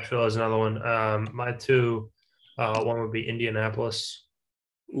one. Nashville is another one. My two, one would be Indianapolis.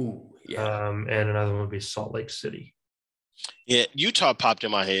 Ooh, yeah. And another one would be Salt Lake City. Yeah, Utah popped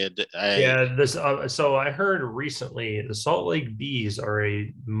in my head. So I heard recently the Salt Lake Bees are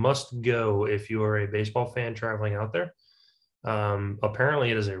a must-go if you are a baseball fan traveling out there.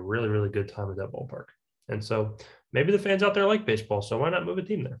 Apparently, it is a really, really good time at that ballpark. And so maybe the fans out there like baseball, so why not move a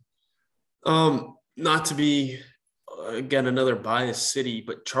team there? Not to be, again, another biased city,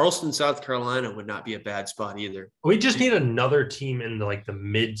 but Charleston, South Carolina would not be a bad spot either. We just need another team in the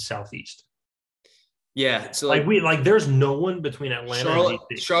mid-southeast. Yeah, so there's no one between Atlanta and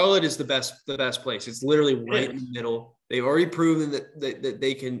DC. Charlotte is the best place. It's literally right in the middle. They've already proven that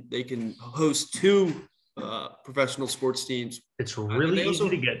they can host two professional sports teams. It's really easy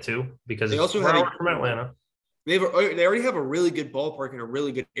to get to because it's also 4 hours from Atlanta. They already have a really good ballpark in a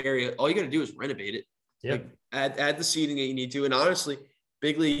really good area. All you got to do is renovate it. Yeah, add the seating that you need to. And honestly,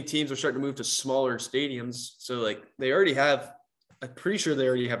 big league teams are starting to move to smaller stadiums. So I'm pretty sure they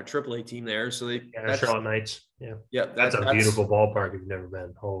already have a AAA team there. So Charlotte Knights. Yeah, that's a beautiful ballpark if you've never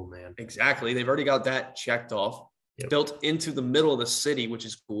been. Oh man, exactly. They've already got that checked off. Yep. Built into the middle of the city, which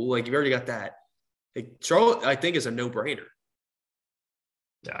is cool. Like you've already got that. Charlotte, I think, is a no-brainer.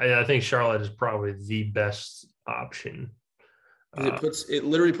 I think Charlotte is probably the best option. It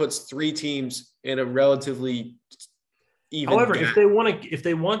literally puts three teams in a relatively even. However, gap. if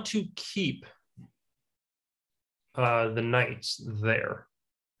they want to keep the Knights there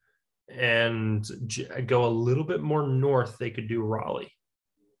and go a little bit more north, they could do Raleigh.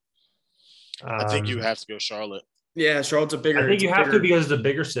 I think you have to go Charlotte. Yeah, Charlotte's a bigger. I think you have to because it's a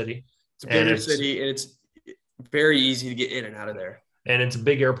bigger city. It's a bigger city, and it's very easy to get in and out of there. And it's a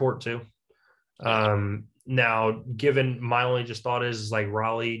big airport too. Now, given my only just thought is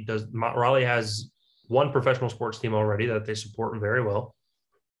Raleigh has one professional sports team already that they support very well,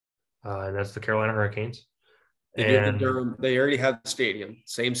 and that's the Carolina Hurricanes. They already have the stadium.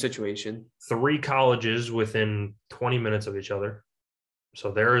 Same situation. 3 colleges within 20 minutes of each other,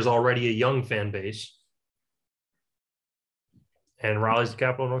 so there is already a young fan base. And Raleigh's the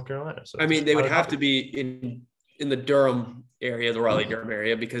capital of North Carolina. So they would have to be in the Durham area, the Raleigh-Durham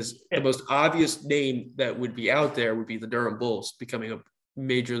area, because the most obvious name that would be out there would be the Durham Bulls becoming a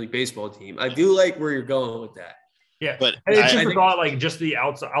Major League Baseball team. I do like where you're going with that. Yeah, but it's just thought just the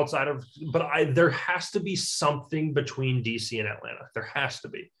outside of, but there has to be something between DC and Atlanta. There has to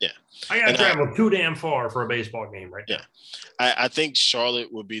be. Yeah, I got to travel too damn far for a baseball game now. I think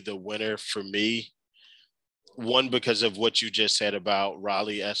Charlotte would be the winner for me. One, because of what you just said about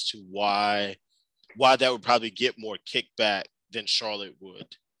Raleigh as to why that would probably get more kickback than Charlotte would,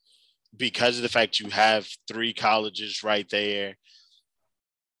 because of the fact you have 3 colleges right there.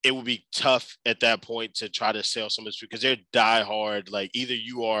 It would be tough at that point to try to sell some of this because they're diehard. Either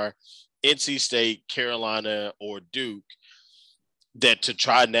you are NC State, Carolina, or Duke, that to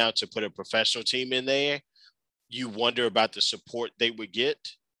try now to put a professional team in there, you wonder about the support they would get.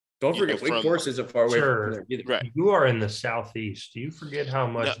 Don't forget, Wake Forest isn't far away from there either. Right. You are in the Southeast. Do you forget how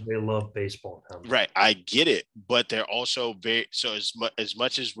much they love baseball down there? Right. I get it. But they're also as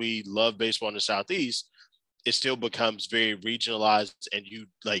much as we love baseball in the Southeast, it still becomes very regionalized, and you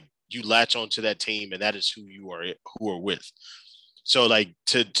latch onto that team, and that is who are with. So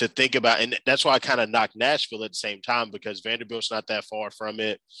to think about, and that's why I kind of knocked Nashville at the same time, because Vanderbilt's not that far from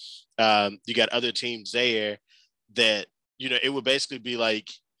it. You got other teams there that, it would basically be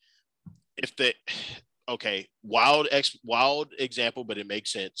wild example, but it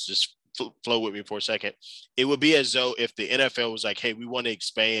makes sense. Just flow with me for a second. It would be as though if the NFL was hey, we want to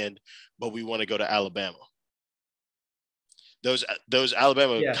expand, but we want to go to Alabama. Those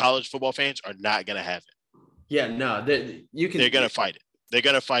Alabama college football fans are not going to have it. Yeah, no, they're going to fight it. They're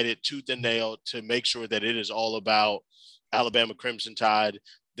going to fight it tooth and nail to make sure that it is all about Alabama Crimson Tide.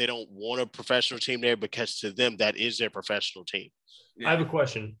 they don't want a professional team there because to them that is their professional team. I have a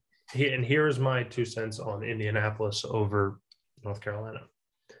question, and here's my 2 cents on Indianapolis over North Carolina.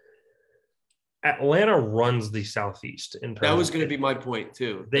 Atlanta runs the Southeast. That was going to be my point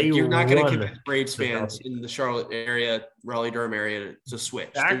too. You're not going to convince Braves fans in the Charlotte area, Raleigh-Durham area to switch.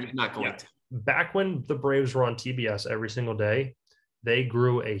 They're not going to. Back when the Braves were on TBS every single day, they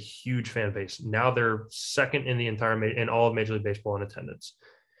grew a huge fan base. Now they're second in the entire in all of Major League Baseball in attendance.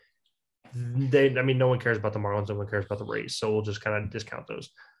 No one cares about the Marlins. No one cares about the Rays. So we'll just kind of discount those.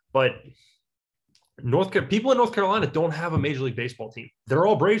 But people in North Carolina don't have a Major League Baseball team. They're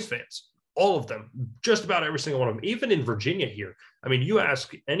all Braves fans. All of them, just about every single one of them. Even in Virginia here, you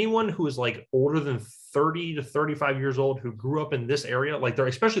ask anyone who is like older than 30 to 35 years old who grew up in this area, like they're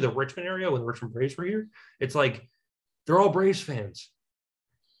especially the Richmond area when the Richmond Braves were here, it's like they're all Braves fans.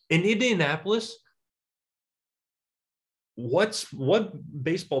 In Indianapolis, what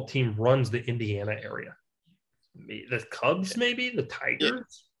baseball team runs the Indiana area? The Cubs, maybe the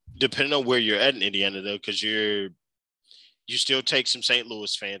Tigers. Depending on where you're at in Indiana, though, because you still take some St.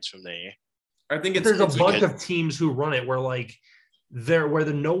 Louis fans from there. I think there's a bunch of teams who run it where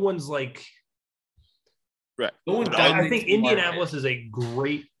no one's like. Right. I think Indianapolis is a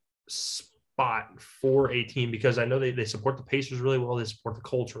great spot for a team because I know they support the Pacers really well. They support the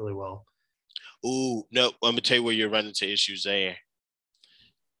Colts really well. Ooh, no, I'm going to tell you where you're running into issues there.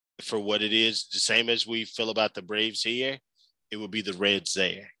 For what it is, the same as we feel about the Braves here, it would be the Reds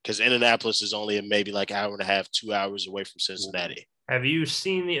there. Because Indianapolis is only maybe like an hour and a half, 2 hours away from Cincinnati. Have you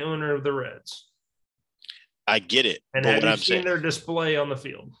seen the owner of the Reds? I get it. And have you seen their display on the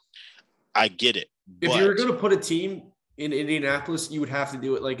field? I get it. If you were going to put a team in Indianapolis, you would have to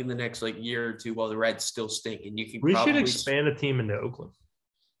do it like in the next year or two while the Reds still stink. And we should expand a team into Oakland.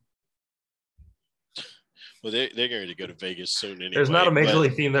 Well, they're going to go to Vegas soon anyway. There's not a major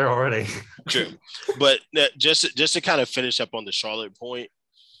league team there already. True. But just to kind of finish up on the Charlotte point,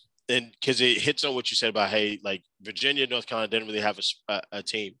 and because it hits on what you said about, hey, like Virginia, North Carolina didn't really have a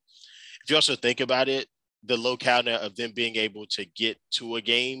team. If you also think about it, the locale now of them being able to get to a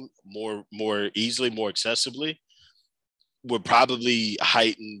game more easily, more accessibly, would probably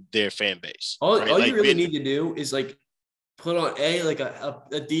heighten their fan base. All you really need to do is put on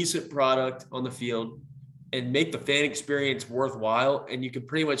a decent product on the field and make the fan experience worthwhile. And you can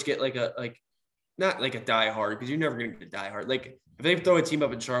pretty much get not like a diehard, because you're never going to get a diehard. Like if they throw a team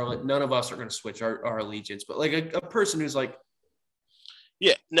up in Charlotte, none of us are going to switch our allegiance, but a person who's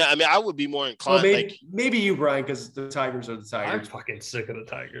yeah, no, I would be more inclined. Well, maybe you, Brian, because the Tigers are the Tigers. I'm fucking sick of the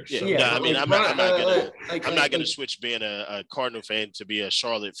Tigers. Yeah, so. Yeah, I'm not gonna switch being a Cardinal fan to be a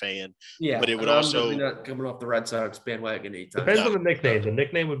Charlotte fan. Yeah, but it would I'm really not coming off the Red Sox bandwagon anytime. Depends on the nickname. The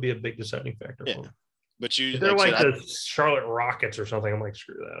nickname would be a big deciding factor. Yeah. But if they're the Charlotte Rockets or something, I'm like,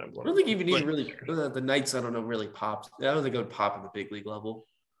 screw that. I don't think even need the Knights. I don't know, really pops. I don't think it would pop in the big league level.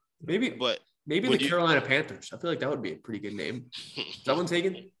 Maybe the Carolina Panthers. I feel like that would be a pretty good name. Is that one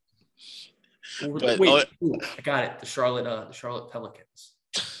taken? Wait, I got it. The Charlotte Pelicans.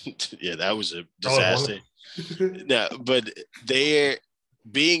 Yeah, that was a disaster. No, but they're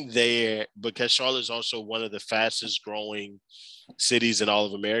being there because Charlotte's also one of the fastest growing cities in all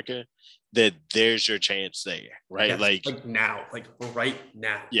of America. That there's your chance there, right? Yes, right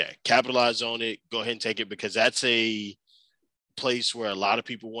now. Yeah, capitalize on it. Go ahead and take it, because that's a place where a lot of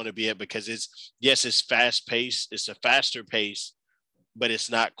people want to be at, because it's fast paced. It's a faster pace, but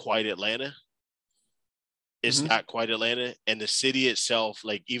it's not quite Atlanta. It's not quite Atlanta. And the city itself,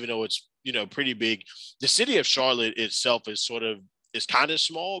 even though it's, pretty big, the city of Charlotte itself is kind of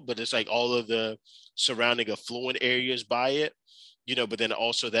small, but it's all of the surrounding affluent areas by it, but then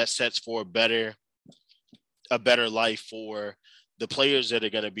also that sets for a better life for the players that are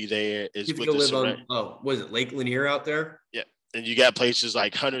going to be there. Was it Lake Lanier out there? Yeah. And you got places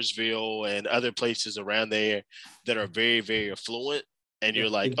like Huntersville and other places around there that are very, very affluent. And you're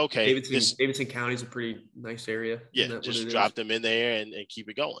like, okay. Davidson County is a pretty nice area. Yeah, just drop them in there and keep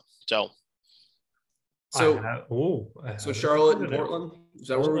it going. So Charlotte and Portland, is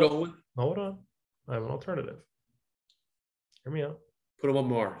that where we're going with? Hold on. I have an alternative. Hear me out. Put them on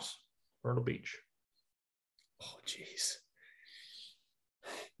Mars. Myrtle Beach. Oh, jeez.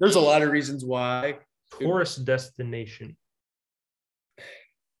 There's a lot of reasons why. Tourist destination.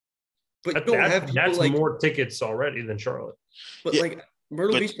 But that's more tickets already than Charlotte. But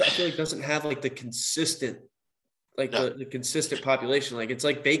Myrtle Beach, I feel doesn't have the consistent, the consistent population. It's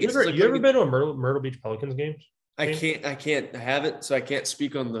like Vegas. You ever been to a Myrtle Beach Pelicans game? I can't have it, so I can't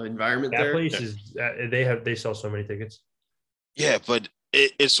speak on the environment there. That place is they sell so many tickets. Yeah, but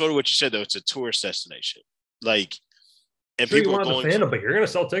it's sort of what you said though. It's a tourist destination, And sure, people you are want going the fandom, but you're going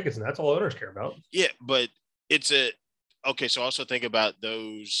to sell tickets, and that's all owners care about. Yeah, but it's okay. So also think about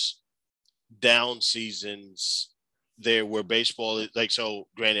those down seasons there where baseball is like, so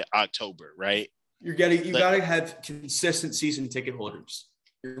granted October, right? You gotta have consistent season ticket holders.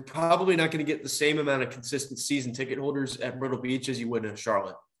 You're probably not going to get the same amount of consistent season ticket holders at Myrtle Beach as you would in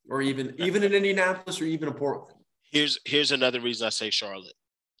Charlotte, or even in Indianapolis, or even in Portland. Here's another reason I say Charlotte.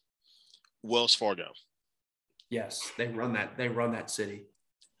 Wells Fargo. Yes, they run that city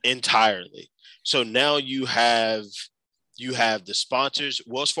entirely. So now you have the sponsors,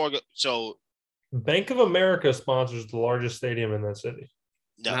 Wells Fargo. So Bank of America sponsors the largest stadium in that city.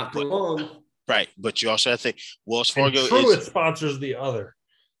 No, not for long. Right, but you also have to think Wells Fargo and Truist sponsors the other.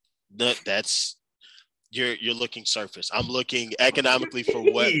 That's you're looking surface. I'm looking economically for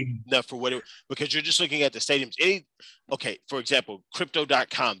what because you're just looking at the stadiums. For example,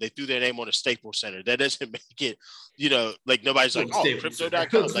 crypto.com, they threw their name on a Staples Center. That doesn't make it, like nobody's like, oh,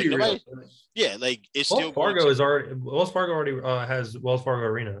 crypto.com. Like nobody, yeah, like it's Wells still Wells Fargo already has Wells Fargo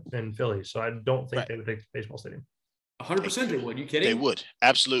Arena in Philly, so I don't think they would take the baseball stadium. 100% they would. You kidding? They would,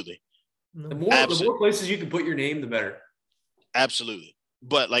 absolutely. The more places you can put your name, the better. Absolutely.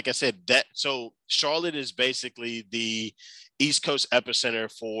 But like I said, so Charlotte is basically the East Coast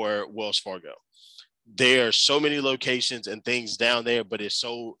epicenter for Wells Fargo. There are so many locations and things down there, but it's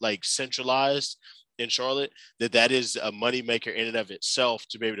so like centralized in Charlotte that is a moneymaker in and of itself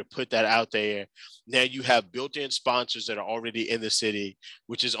to be able to put that out there. Now you have built-in sponsors that are already in the city,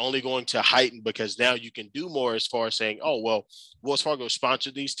 which is only going to heighten because now you can do more as far as saying, oh, well, Wells Fargo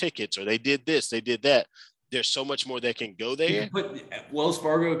sponsored these tickets, or they did this, they did that. There's so much more that can go there. But Wells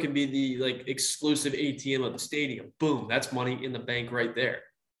Fargo can be the exclusive ATM of the stadium. Boom, that's money in the bank right there.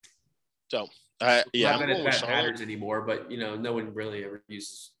 So, not that it matters anymore, but no one really ever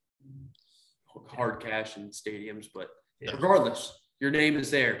uses hard cash in stadiums. But regardless, your name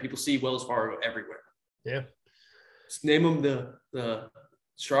is there. People see Wells Fargo everywhere. Yeah. Just name them the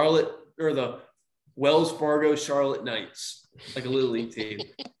Charlotte or the Wells Fargo Charlotte Knights, like a little league team.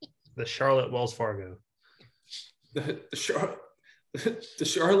 The Charlotte Wells Fargo. The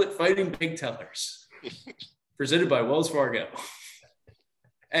Charlotte Fighting Bank Tellers, presented by Wells Fargo.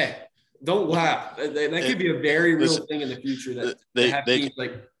 Hey, don't laugh. That could be a very real thing in the future that they have teams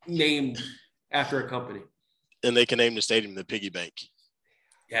like named after a company. And they can name the stadium the Piggy Bank.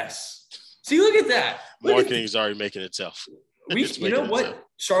 Yes. See, look at that. Marketing is already making itself. You know what, itself.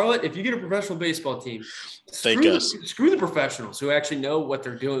 Charlotte, if you get a professional baseball team, screw the professionals who actually know what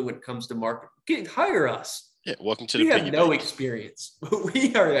they're doing when it comes to marketing. Hire us. Yeah, welcome to the Piggy Bank. We have no experience, but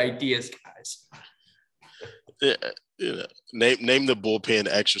we are ideas guys. Yeah, name the bullpen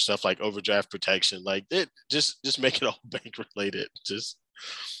extra stuff like overdraft protection, like it. Just make it all bank related.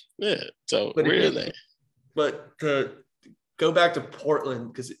 So we're in there. But to go back to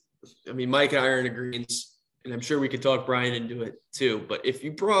Portland, because Mike and I are in agreement, and I'm sure we could talk Brian into it too. But if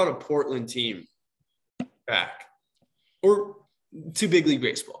you brought a Portland team back, or to big league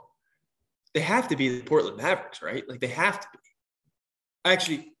baseball, they have to be the Portland Mavericks, right? Like they have to be.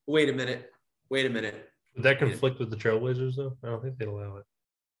 Actually, wait a minute. Would that conflict with the Trailblazers though? I don't think they'd allow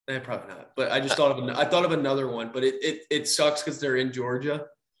it. Probably not. But I just thought of another one. But it sucks because they're in Georgia.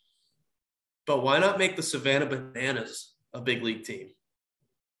 But why not make the Savannah Bananas a big league team?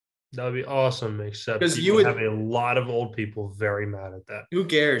 That would be awesome, except you would have a lot of old people very mad at that. Who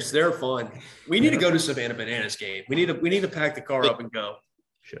cares? They're fun. We need to go to Savannah Bananas game. We need to pack the car up and go.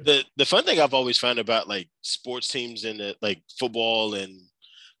 The fun thing I've always found about like sports teams in like football and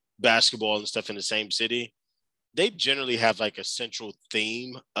basketball and stuff in the same city, they generally have like a central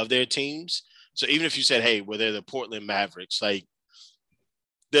theme of their teams. So even if you said, hey, well, they're the Portland Mavericks, like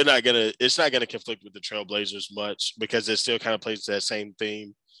it's not gonna conflict with the Trailblazers much because it still kind of plays that same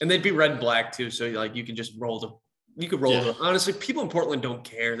theme. And they'd be red and black too, so like you can just roll them. You could roll them. Honestly, people in Portland don't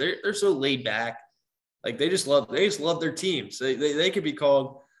care. They're so laid back. Like they just love their teams. They could be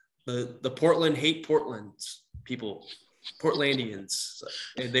called the Portland hate Portland's people, Portlandians,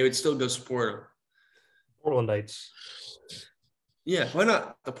 and they would still go support them. Portlandites. Yeah, why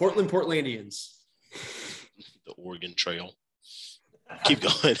not? The Portlandians. The Oregon Trail. Keep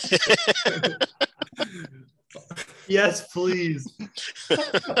going. Yes, please.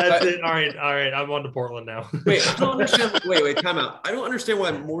 That's it. All right. I'm on to Portland now. Wait, I don't understand. Wait, time out. I don't understand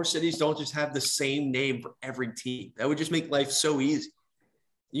why more cities don't just have the same name for every team. That would just make life so easy.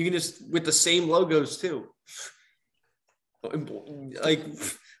 You can just with the same logos too. Like,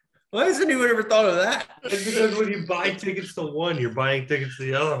 why has anyone ever thought of that? It's because when you buy tickets to one, you're buying tickets to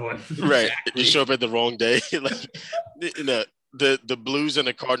the other one. Right. You show up at the wrong day. Like, the Blues and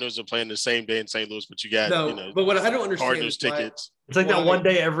the Cardinals are playing the same day in St. Louis, but you got but what I don't understand Cardinals is why, tickets. It's like that one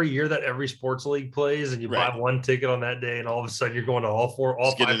day every year that every sports league plays, and you buy Right. one ticket on that day, and all of a sudden you're going to all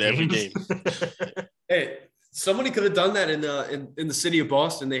 5 getting every games. Hey, somebody could have done that in the city of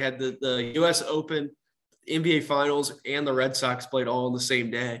Boston. They had the U.S. Open, NBA Finals, and the Red Sox played all on the same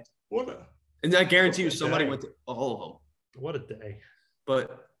day. And I guarantee you somebody went to all of them. What a day.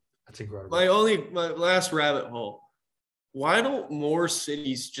 But that's incredible. My last rabbit hole. Why don't more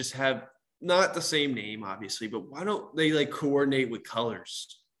cities just have not the same name, obviously, but why don't they like coordinate with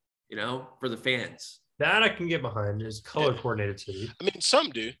colors, for the fans? That I can get behind is color coordinated city. I mean, some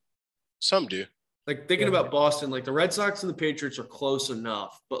do. Like thinking about Boston, like the Red Sox and the Patriots are close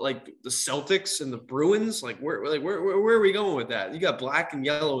enough, but like the Celtics and the Bruins, where are we going with that? You got black and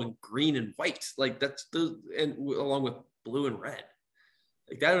yellow and green and white, like and along with blue and red.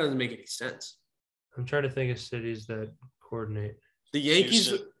 Like that doesn't make any sense. I'm trying to think of cities that coordinate. The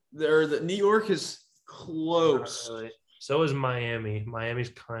Yankees, the New York is close. Really. So is Miami. Miami's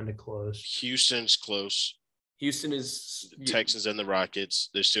kind of close. Houston's close. Houston is the Texans and the Rockets.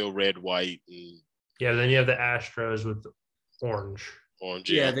 They're still red, white, and then you have the Astros with orange.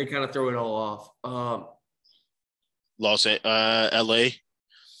 Yeah, they kind of throw it all off. LA.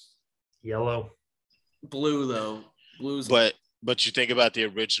 Yellow. Blue though. Blue's. But you think about the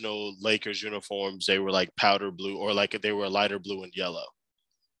original Lakers uniforms, they were like powder blue or like they were lighter blue and yellow.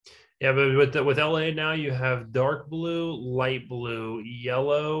 Yeah, but with LA now you have dark blue, light blue,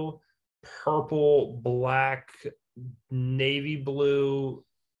 yellow, purple, black, navy blue,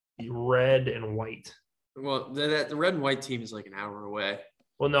 red, and white. Well, the red and white team is like an hour away.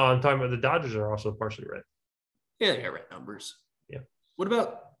 Well, no, I'm talking about the Dodgers are also partially red. Yeah, they got red numbers. Yeah. What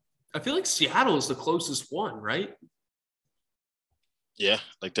about – I feel like Seattle is the closest one, right? Yeah,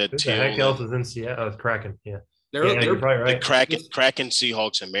 like that. Who the heck else is in Seattle? Kraken, yeah. They're probably right. The Kraken,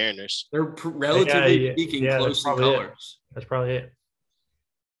 Seahawks, and Mariners. They're relatively speaking close in colors. That's probably it.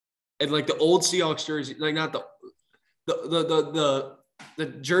 And like the old Seahawks jersey, like not the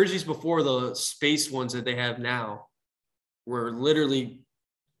jerseys before the space ones that they have now were literally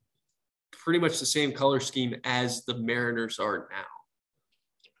pretty much the same color scheme as the Mariners are now.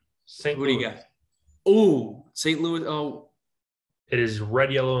 St. Who Louis. do you got? Oh, St. Louis. Oh, it is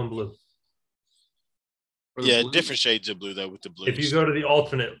red, yellow, and blue. Yeah, different shades of blue though with the Blues. If you go to the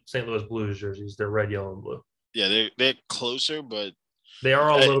alternate St. Louis Blues jerseys, they're red, yellow, and blue. Yeah, they're closer, but they are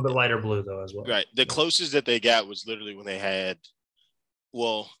a little bit lighter blue though as well. Right. The closest that they got was literally when they had,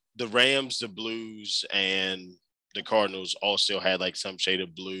 the Rams, the Blues, and the Cardinals all still had like some shade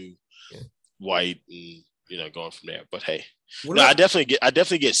of blue, white, and going from there. But hey, I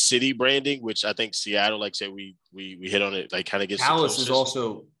definitely get city branding, which I think Seattle, like say we hit on it, like kind of gets. Dallas is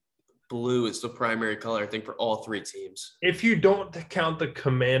also blue. It's the primary color, I think, for all three teams. If you don't count the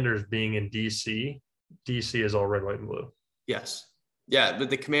Commanders being in DC is all red, white, and blue. Yes. Yeah, but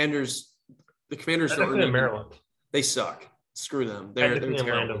the Commanders don't in Maryland. They suck. Screw them. They're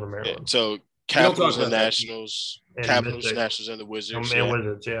terrible. Over Maryland. Yeah, so Capitals and Nationals, Capitals, Nationals, and the Wizards.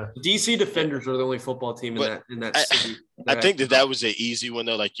 Wizards, yeah. DC Defenders are the only football team in that city. I think that was an easy one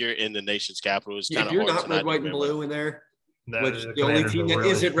though. Like you're in the nation's capital. It's kind of hard. You're not red, white, and blue in there. Which the only team that really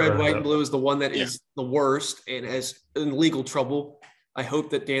isn't red, white, and blue is the one that is the worst and has in legal trouble. I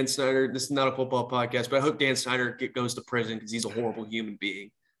hope that Dan Snyder, this is not a football podcast, but I hope Dan Snyder goes to prison because he's a horrible human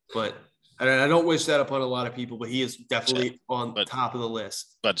being. But I don't wish that upon a lot of people, but he is definitely on top of the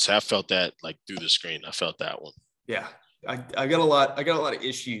list. But I felt that like through the screen. I felt that one. Yeah. I got a lot of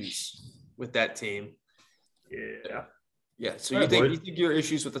issues with that team. Yeah. Yeah. So you think your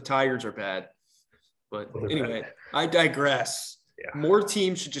issues with the Tigers are bad. But anyway, I digress. Yeah. More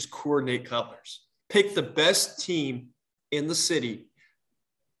teams should just coordinate colors. Pick the best team in the city,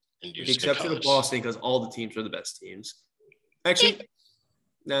 with the exception of Boston, because all the teams are the best teams. Actually,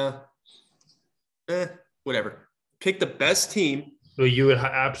 whatever. Pick the best team. Well, you would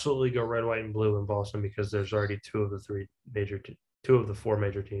absolutely go red, white, and blue in Boston because there's already two of the four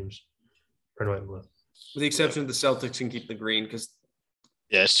major teams, red, white, and blue. With the exception of the Celtics, can keep the green because.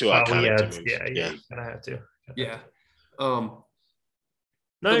 Yeah, it's too iconic. Yeah, you kind of have to. Yeah.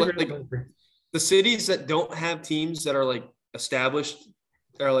 The cities that don't have teams that are like established,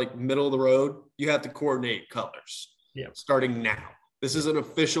 that are like middle of the road, you have to coordinate colors. Yeah. Starting now. This is an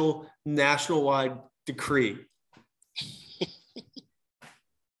official national-wide decree.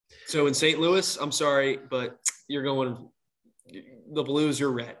 So in St. Louis, I'm sorry, but you're going the Blues,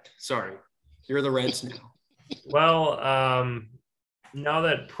 you're red. Sorry. You're the Reds now. Well, now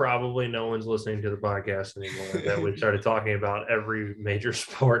that probably no one's listening to the podcast anymore, that we started talking about every major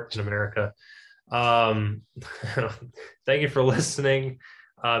sport in America, Thank you for listening.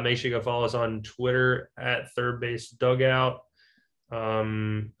 Make sure you go follow us on Twitter at Third Base Dugout. I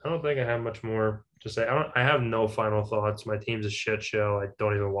don't think I have much more to say. I have no final thoughts. My team's a shit show. I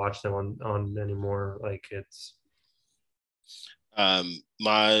don't even watch them on anymore. Like it's.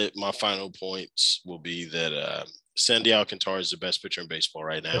 My final points will be that Sandy Alcantara is the best pitcher in baseball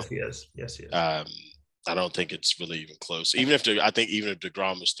right now. Yes, he is. Yes, he is. I don't think it's really even close. Even if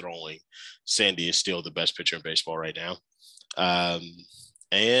DeGrom is throwing, Sandy is still the best pitcher in baseball right now.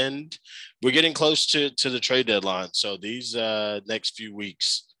 And we're getting close to the trade deadline. So these next few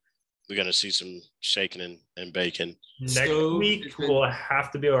weeks, we're going to see some shaking and baking. Next week will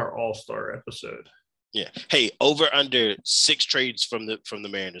have to be our All-Star episode. Yeah. Hey, over under 6 trades from the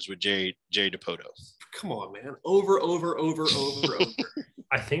Mariners with Jerry Dipoto. Come on, man. Over.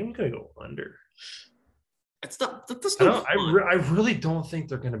 I think I'm going to go under. It's not. That's not I really don't think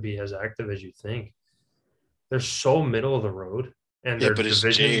they're going to be as active as you think. They're so middle of the road, and their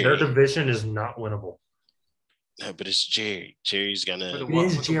division is not winnable. No, but it's Jerry. Jerry's gonna. It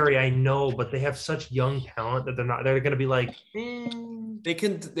is Jerry. I know, but they have such young talent that they're not. They're going to be like. They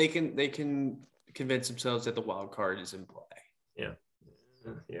can convince themselves that the wild card is in play. Yeah.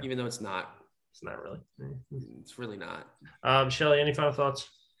 Even though it's not. It's not really. It's really not. Shelly, any final thoughts?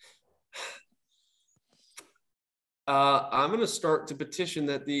 I'm going to start to petition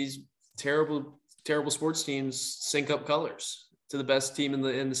that these terrible sports teams sync up colors to the best team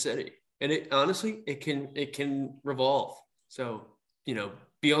in the city. And it honestly, it can revolve. So,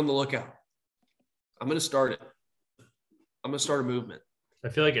 be on the lookout. I'm going to start it. I'm going to start a movement. I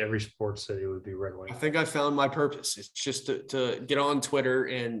feel like every sports city would be red, white. I think I found my purpose. It's just to get on Twitter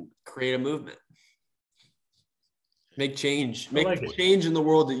and create a movement. Make change. Make change in the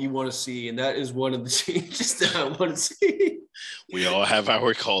world that you want to see. And that is one of the changes that I want to see. We all have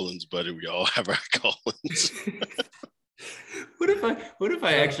our callings, buddy. We all have our callings. What if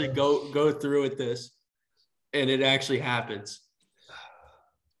I actually go through with this and it actually happens?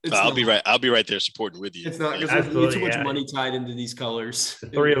 I'll be right there supporting with you. It's not because there's too much money tied into these colors. The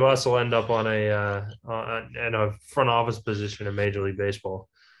 3 of us will end up on in a front office position in Major League Baseball.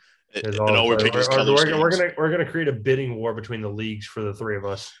 All we pick is colors. We're gonna create a bidding war between the leagues for the 3 of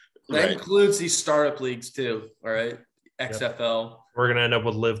us. That includes these startup leagues too. All right, XFL. Yep. We're gonna end up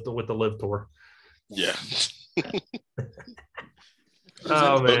with the Live Tour. Yeah.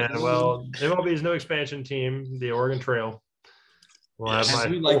 Oh man, well, MLB's new expansion team, the Oregon Trail. Well, I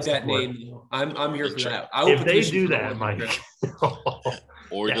do like that name. I'm here for that. If they do that, Mike.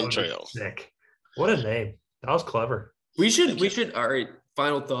 Oregon Trail. Sick. What a name. That was clever. We should. All right.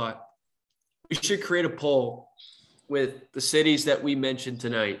 Final thought. We should create a poll with the cities that we mentioned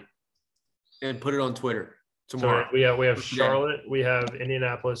tonight and put it on Twitter tomorrow. So we have Charlotte, we have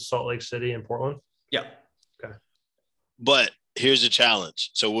Indianapolis, Salt Lake City, and Portland. Yeah. Okay. But here's the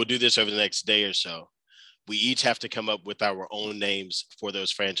challenge. So we'll do this over the next day or so. We each have to come up with our own names for those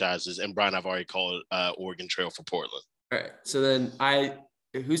franchises. And Brian, I've already called Oregon Trail for Portland. All right. So then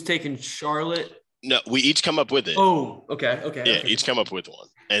who's taking Charlotte? No, we each come up with it. Oh, okay. Yeah, each come up with one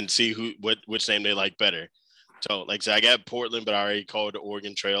and see which name they like better. So, like I said, I got Portland, but I already called the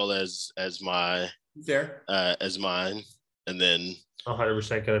Oregon Trail as my as mine, and then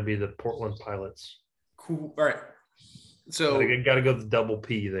 100% going to be the Portland Pilots. Cool. All right. So got to go the double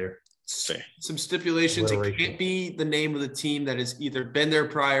P there. Fair. Some stipulations. It can't be the name of the team that has either been there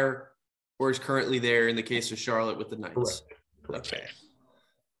prior or is currently there. In the case of Charlotte with the Knights. Correct. Okay.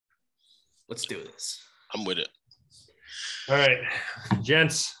 Let's do this. I'm with it. All right,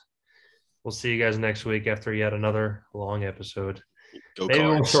 gents. We'll see you guys next week after yet another long episode. Maybe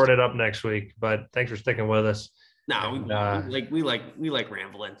we'll short it up next week, but thanks for sticking with us. No, we like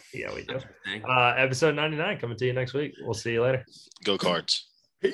rambling. Yeah, we do. Episode 99 coming to you next week. We'll see you later. Go Cards.